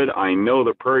good. I know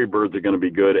that prairie birds are going to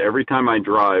be good. Every time I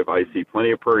drive, I see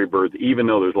plenty of prairie birds, even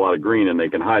though there's a lot of green and they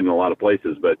can hide in a lot of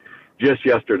places. But just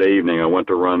yesterday evening, I went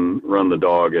to run the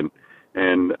dog and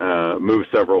move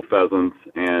several pheasants,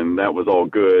 and that was all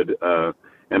good.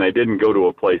 And I didn't go to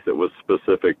a place that was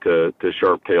specific to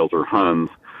sharp-tails or huns,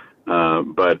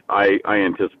 but I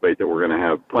anticipate that we're going to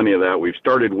have plenty of that. We've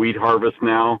started wheat harvest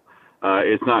now.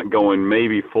 It's not going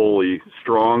maybe fully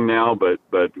strong now, but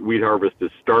wheat harvest is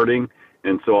starting,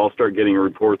 and so I'll start getting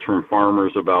reports from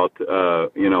farmers about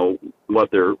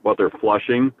what they're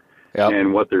flushing. Yep.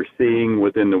 And what they're seeing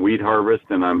within the wheat harvest,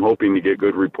 and I'm hoping to get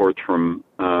good reports from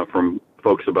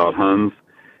folks about huns,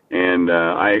 and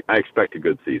I expect a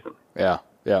good season. Yeah,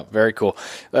 very cool.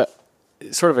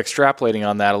 Sort of extrapolating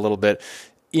on that a little bit,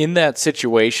 in that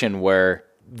situation where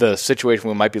the situation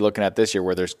we might be looking at this year,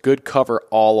 where there's good cover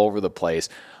all over the place,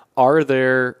 are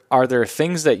there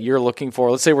things that you're looking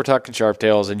for? Let's say we're talking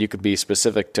sharp-tails, and you could be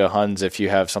specific to huns if you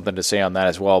have something to say on that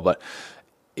as well, but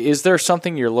is there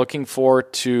something you're looking for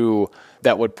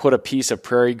that would put a piece of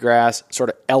prairie grass, sort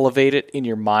of elevate it in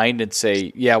your mind and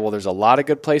say, yeah, well, there's a lot of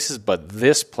good places, but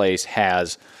this place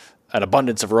has an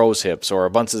abundance of rose hips or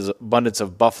abundance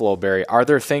of buffalo berry? Are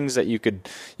there things that you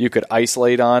could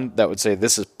isolate on that would say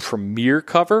this is premier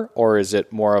cover, or is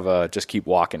it more of a just keep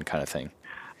walking kind of thing?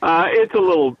 It's a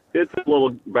little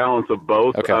balance of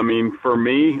both. Okay. I mean, for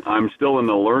me, I'm still in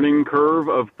the learning curve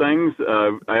of things.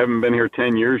 I haven't been here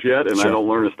 10 years yet, and sure. I don't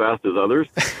learn as fast as others.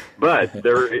 But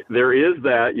there is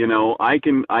that,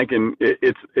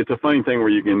 it's a funny thing where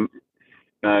you can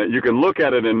look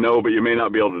at it and know, but you may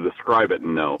not be able to describe it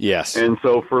and know. Yes. And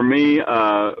so for me,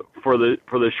 for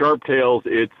the sharp tails,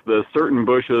 it's the certain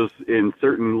bushes in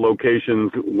certain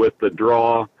locations with the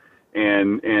draw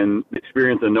and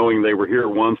experience and knowing they were here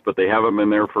once, but they haven't been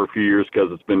there for a few years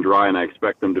because it's been dry, and I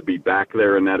expect them to be back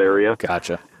there in that area.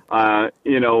 Gotcha.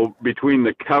 Between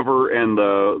the cover and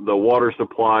the water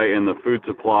supply and the food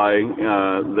supply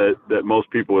that most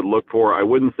people would look for, I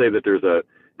wouldn't say that there's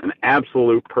an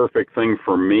absolute perfect thing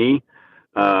for me,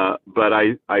 but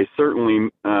I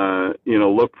certainly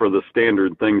look for the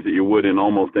standard things that you would in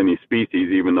almost any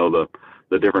species, even though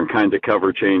the different kinds of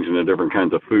cover change and the different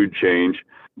kinds of food change.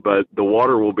 But the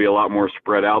water will be a lot more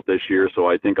spread out this year, so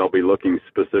I think I'll be looking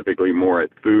specifically more at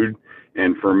food.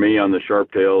 And for me, on the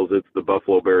sharp-tails, it's the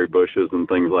buffalo berry bushes and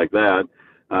things like that.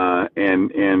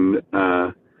 And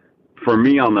for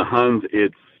me, on the huns,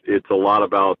 it's a lot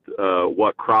about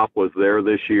what crop was there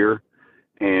this year,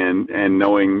 and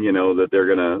knowing that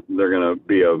they're gonna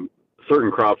be certain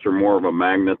crops are more of a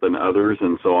magnet than others,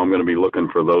 and so I'm going to be looking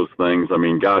for those things. I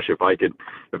mean, gosh, if I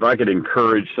could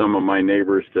encourage some of my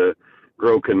neighbors to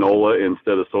grow canola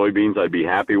instead of soybeans, I'd be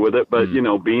happy with it. But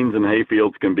beans and hay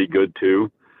fields can be good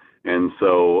too, and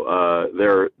so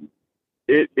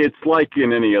it's like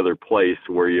in any other place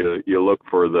where you look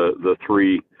for the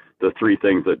three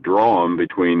things that draw them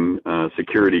between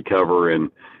security cover and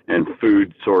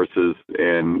food sources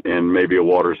and maybe a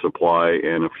water supply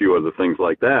and a few other things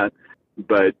like that.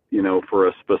 But for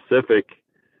a specific,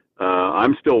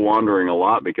 I'm still wandering a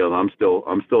lot because I'm still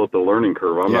at the learning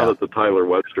curve. I'm not at the Tyler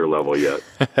Webster level yet.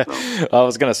 So. I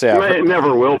was going to say it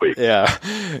never will be. Yeah,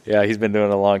 he's been doing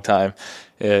it a long time.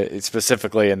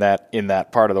 Specifically in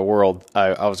that part of the world,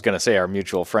 I was going to say our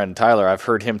mutual friend Tyler. I've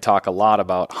heard him talk a lot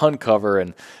about hunt cover,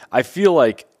 and I feel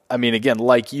like, I mean, again,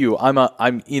 like you,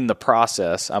 I'm in the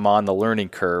process. I'm on the learning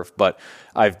curve, but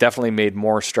I've definitely made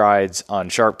more strides on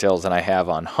sharp-tails than I have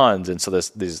on huns, and so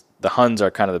the huns are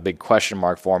kind of the big question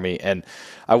mark for me. And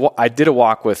I did a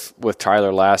walk with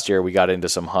Tyler last year. We got into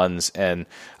some huns, and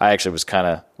I actually was kind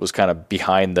of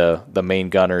behind the main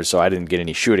gunners, so I didn't get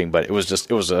any shooting. But it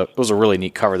was a really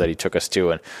neat cover that he took us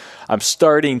to, and I'm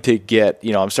starting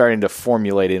to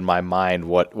formulate in my mind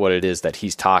what it is that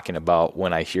he's talking about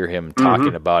when I hear him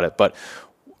talking about it. But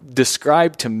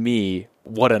describe to me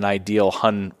what an ideal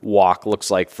hun walk looks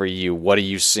like for you. What are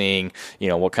you seeing?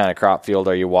 What kind of crop field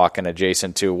are you walking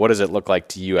adjacent to? What does it look like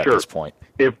to you at this point?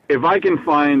 If I can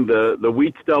find the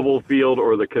wheat stubble field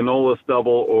or the canola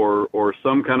stubble or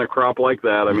some kind of crop like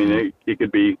that, I mean, it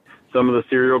could be some of the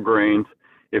cereal grains.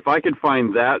 If I could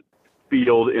find that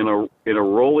field in a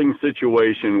rolling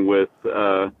situation with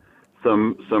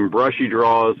some brushy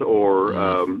draws or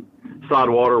sod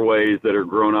waterways that are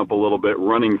grown up a little bit,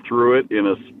 running through it in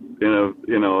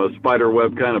a spider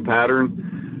web kind of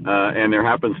pattern, and there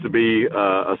happens to be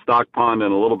a stock pond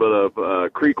and a little bit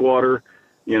of creek water,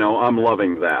 I'm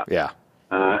loving that. Yeah.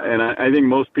 And I think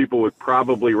most people would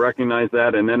probably recognize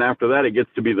that. And then after that, it gets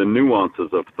to be the nuances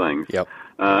of things. Yep.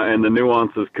 And the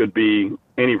nuances could be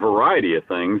any variety of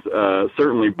things.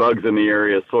 Certainly bugs in the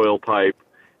area, soil type,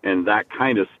 and that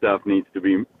kind of stuff needs to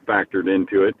be factored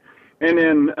into it. And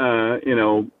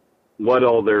then, what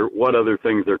other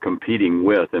things they're competing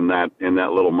with in that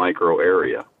little micro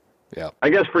area. Yeah. I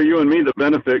guess for you and me, the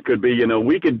benefit could be,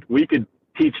 we could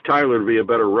teach Tyler to be a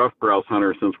better rough grouse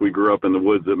hunter since we grew up in the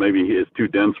woods that maybe is too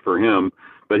dense for him,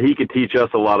 but he could teach us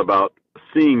a lot about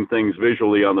seeing things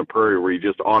visually on the prairie where you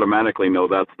just automatically know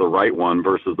that's the right one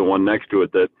versus the one next to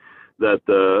it that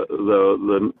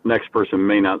the next person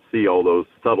may not see all those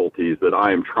subtleties that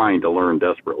I am trying to learn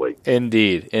desperately.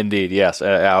 Indeed, yes.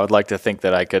 I would like to think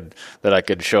that I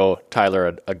could show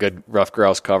Tyler a good rough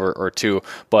grouse cover or two,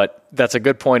 but that's a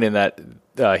good point in that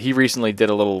he recently did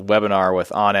a little webinar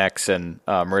with Onyx and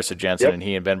Marissa Jensen, Yep. and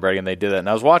he and Ben Brady, and they did that. And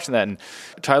I was watching that, and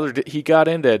Tyler, he got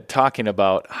into talking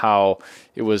about how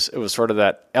it was sort of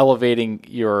that elevating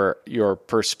your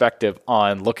perspective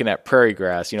on looking at prairie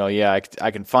grass. I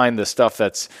can find the stuff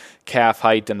that's calf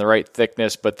height and the right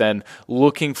thickness, but then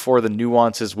looking for the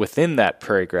nuances within that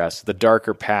prairie grass, the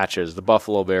darker patches, the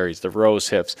buffalo berries, the rose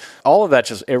hips, all of that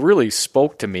it really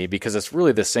spoke to me because it's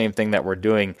really the same thing that we're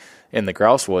doing in the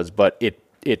grouse woods, but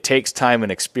it takes time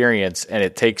and experience, and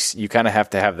you kind of have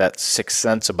to have that sixth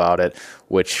sense about it,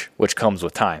 which comes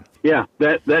with time. Yeah,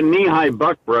 that knee-high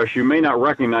buckbrush, you may not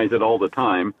recognize it all the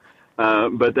time,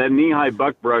 but that knee-high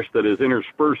buckbrush that is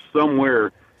interspersed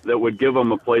somewhere that would give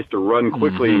them a place to run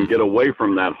quickly and get away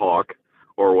from that hawk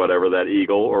or whatever, that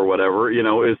eagle or whatever,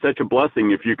 is such a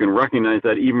blessing if you can recognize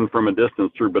that even from a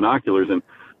distance through binoculars. And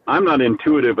I'm not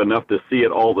intuitive enough to see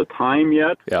it all the time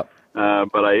yet. Yeah.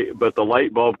 But the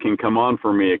light bulb can come on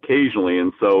for me occasionally,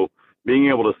 and so being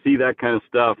able to see that kind of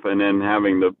stuff, and then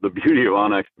having the beauty of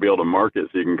Onyx to be able to mark it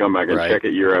so you can come back and check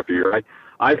it year after year.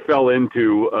 I fell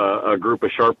into a group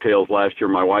of sharptails last year.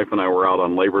 My wife and I were out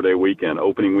on Labor Day weekend,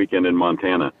 opening weekend in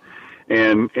Montana,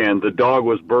 and the dog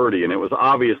was Birdie, and it was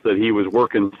obvious that he was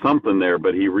working something there,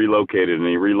 but he relocated and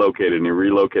he relocated and he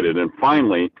relocated, and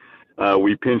finally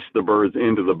we pinched the birds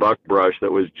into the buckbrush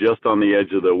that was just on the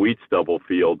edge of the wheat stubble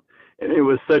field. And it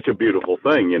was such a beautiful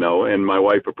thing, and my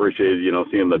wife appreciated,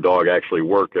 seeing the dog actually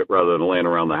work it rather than laying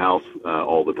around the house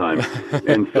all the time.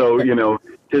 And so,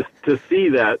 to see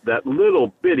that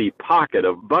little bitty pocket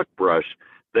of buckbrush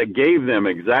that gave them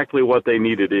exactly what they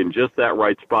needed in just that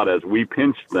right spot as we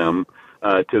pinched them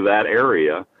to that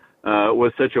area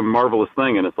was such a marvelous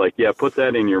thing. And it's like, put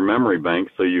that in your memory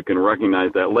bank so you can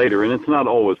recognize that later. And it's not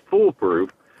always foolproof,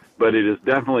 but it is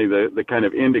definitely the kind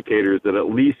of indicators that at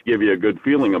least give you a good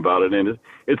feeling about it. And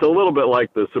it's a little bit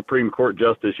like the Supreme Court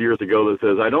justice years ago that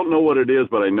says, I don't know what it is,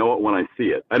 but I know it when I see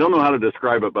it. I don't know how to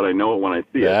describe it, but I know it when I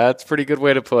see it. That's a pretty good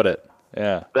way to put it.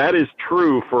 Yeah. That is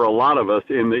true for a lot of us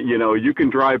in that, you can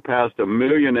drive past 1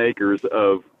 million acres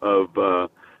of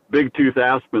big tooth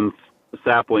aspen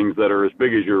saplings that are as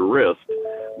big as your wrist,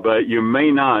 but you may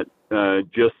not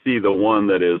just see the one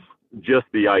that is just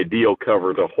the ideal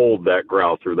cover to hold that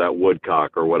grouse or that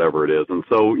woodcock or whatever it is. And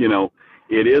so,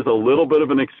 it is a little bit of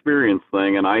an experience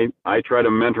thing, and I try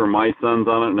to mentor my sons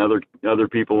on it and other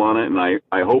people on it, and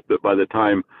I hope that by the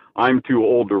time I'm too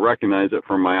old to recognize it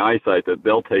from my eyesight that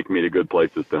they'll take me to good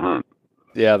places to hunt.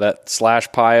 Yeah, that slash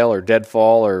pile or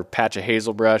deadfall or patch of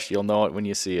hazelbrush, you'll know it when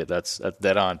you see it. That's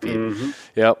dead on, Pete. Mm-hmm.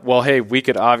 Yeah. Well, hey, we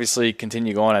could obviously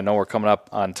continue going. I know we're coming up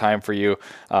on time for you.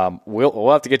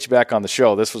 We'll have to get you back on the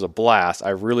show. This was a blast.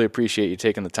 I really appreciate you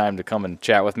taking the time to come and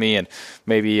chat with me. And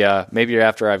maybe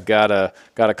after I've got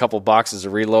a couple boxes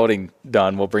of reloading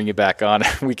done, we'll bring you back on.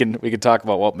 we can talk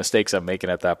about what mistakes I'm making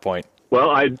at that point. Well,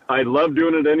 I'd love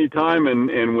doing it anytime,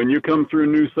 and when you come through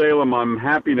New Salem, I'm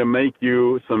happy to make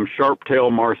you some sharptail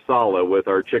marsala with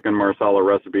our chicken marsala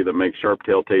recipe that makes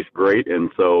sharptail taste great, and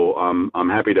so I'm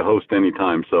happy to host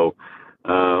anytime. So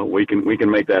we can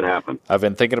make that happen. I've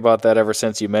been thinking about that ever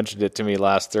since you mentioned it to me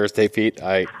last Thursday, Pete.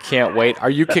 I can't wait. Are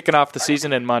you kicking off the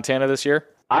season in Montana this year?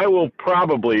 I will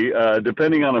probably,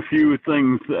 depending on a few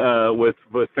things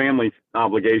with family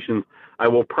obligations, I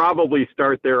will probably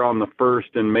start there on the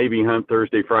 1st and maybe hunt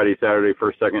Thursday, Friday, Saturday,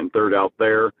 1st, 2nd, and 3rd out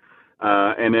there,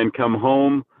 and then come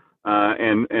home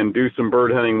and do some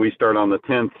bird hunting. We start on the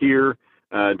 10th here,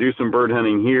 do some bird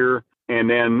hunting here, and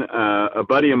then a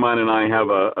buddy of mine and I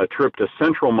have a trip to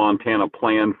central Montana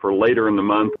planned for later in the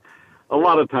month. A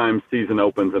lot of times season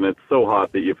opens and it's so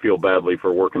hot that you feel badly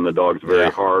for working the dogs very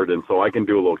hard, and so I can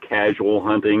do a little casual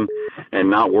hunting and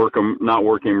not work him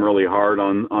really hard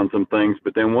on some things.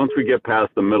 But then once we get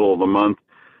past the middle of the month,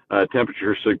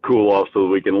 temperatures should cool off so that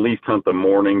we can at least hunt the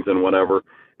mornings and whatever.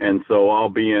 And so I'll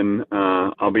be in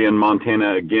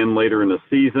Montana again later in the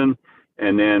season,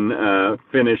 and then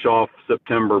finish off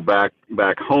September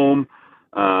back home.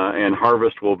 And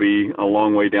harvest will be a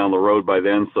long way down the road by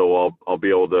then, so I'll be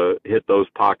able to hit those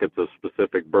pockets of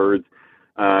specific birds,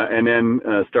 and then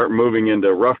start moving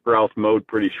into rough grouse mode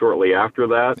pretty shortly after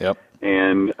that. Yep.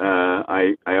 And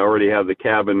I already have the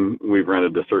cabin. We've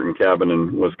rented a certain cabin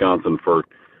in Wisconsin for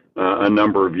a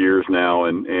number of years now,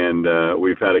 and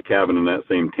we've had a cabin in that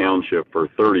same township for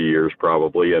 30 years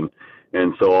probably, and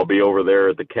so I'll be over there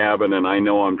at the cabin, and I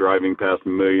know I'm driving past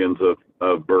millions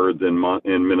of birds in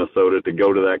Minnesota to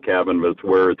go to that cabin, but it's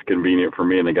where it's convenient for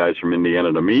me and the guys from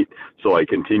Indiana to meet, so I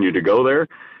continue to go there.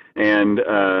 And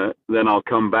then I'll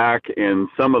come back, and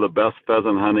some of the best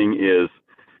pheasant hunting is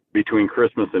between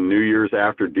Christmas and New Year's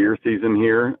after deer season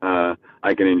here.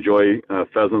 I can enjoy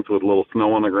pheasants with a little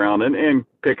snow on the ground and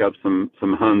pick up some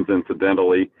huns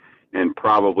incidentally, and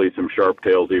probably some sharp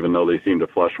tails, even though they seem to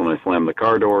flush when I slam the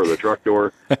car door or the truck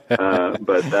door.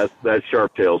 But that's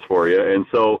sharp tails for you. And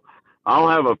so I'll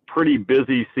have a pretty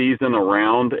busy season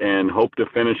around, and hope to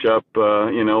finish up,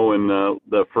 in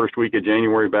the first week of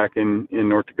January back in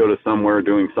North Dakota somewhere,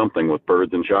 doing something with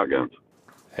birds and shotguns.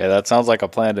 Hey, that sounds like a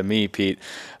plan to me, Pete.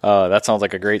 That sounds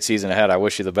like a great season ahead. I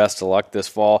wish you the best of luck this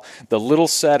fall. The little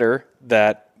setter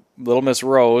that Little Miss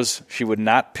Rose, she would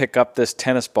not pick up this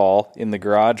tennis ball in the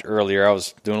garage earlier. I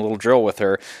was doing a little drill with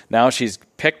her. Now she's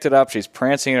picked it up, she's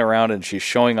prancing it around, and she's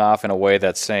showing off in a way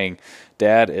that's saying,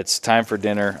 Dad, it's time for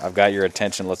dinner. I've got your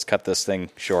attention. Let's cut this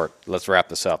thing short. Let's wrap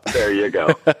this up. There you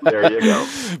go. There you go.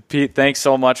 Pete, thanks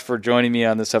so much for joining me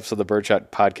on this episode of the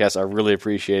Birdshot Podcast. I really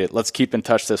appreciate it. Let's keep in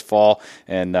touch this fall,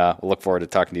 and we'll look forward to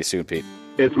talking to you soon, Pete.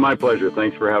 It's my pleasure.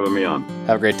 Thanks for having me on.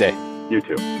 Have a great day. You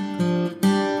too.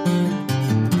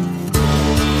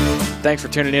 Thanks for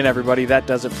tuning in, everybody. That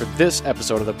does it for this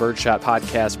episode of the Birdshot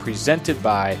Podcast, presented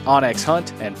by onX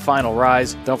Hunt and Final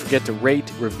Rise. Don't forget to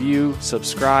rate, review,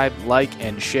 subscribe, like,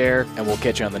 and share, and we'll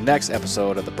catch you on the next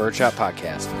episode of the Birdshot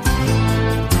Podcast.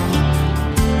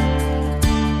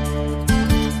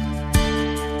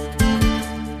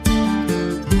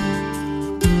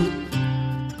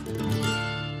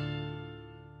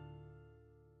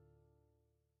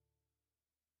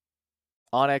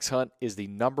 onX Hunt is the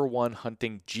 #1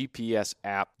 hunting GPS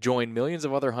app. Join millions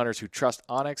of other hunters who trust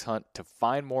onX Hunt to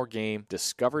find more game,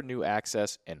 discover new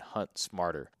access, and hunt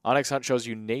smarter. onX Hunt shows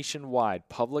you nationwide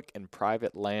public and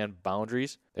private land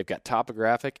boundaries. They've got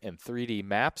topographic and 3D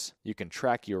maps. You can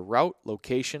track your route,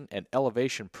 location, and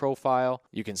elevation profile.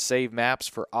 You can save maps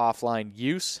for offline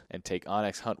use and take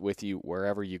onX Hunt with you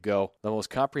wherever you go. The most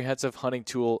comprehensive hunting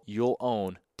tool you'll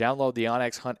own. Download the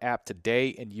onX Hunt app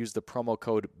today and use the promo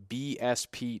code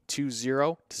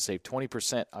BSP20 to save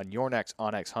 20% on your next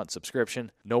onX Hunt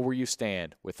subscription. Know where you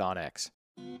stand with onX.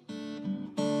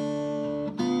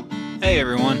 Hey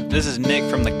everyone, this is Nick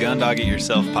from the Gun Dog It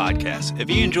Yourself podcast. If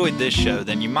you enjoyed this show,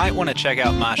 then you might want to check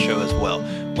out my show as well.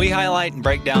 We highlight and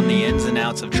break down the ins and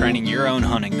outs of training your own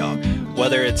hunting dog.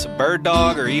 Whether it's a bird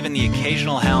dog or even the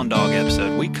occasional hound dog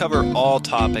episode, we cover all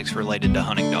topics related to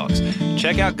hunting dogs.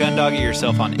 Check out Gun Dog It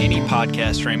Yourself on any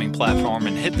podcast streaming platform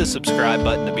and hit the subscribe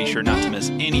button to be sure not to miss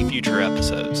any future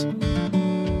episodes.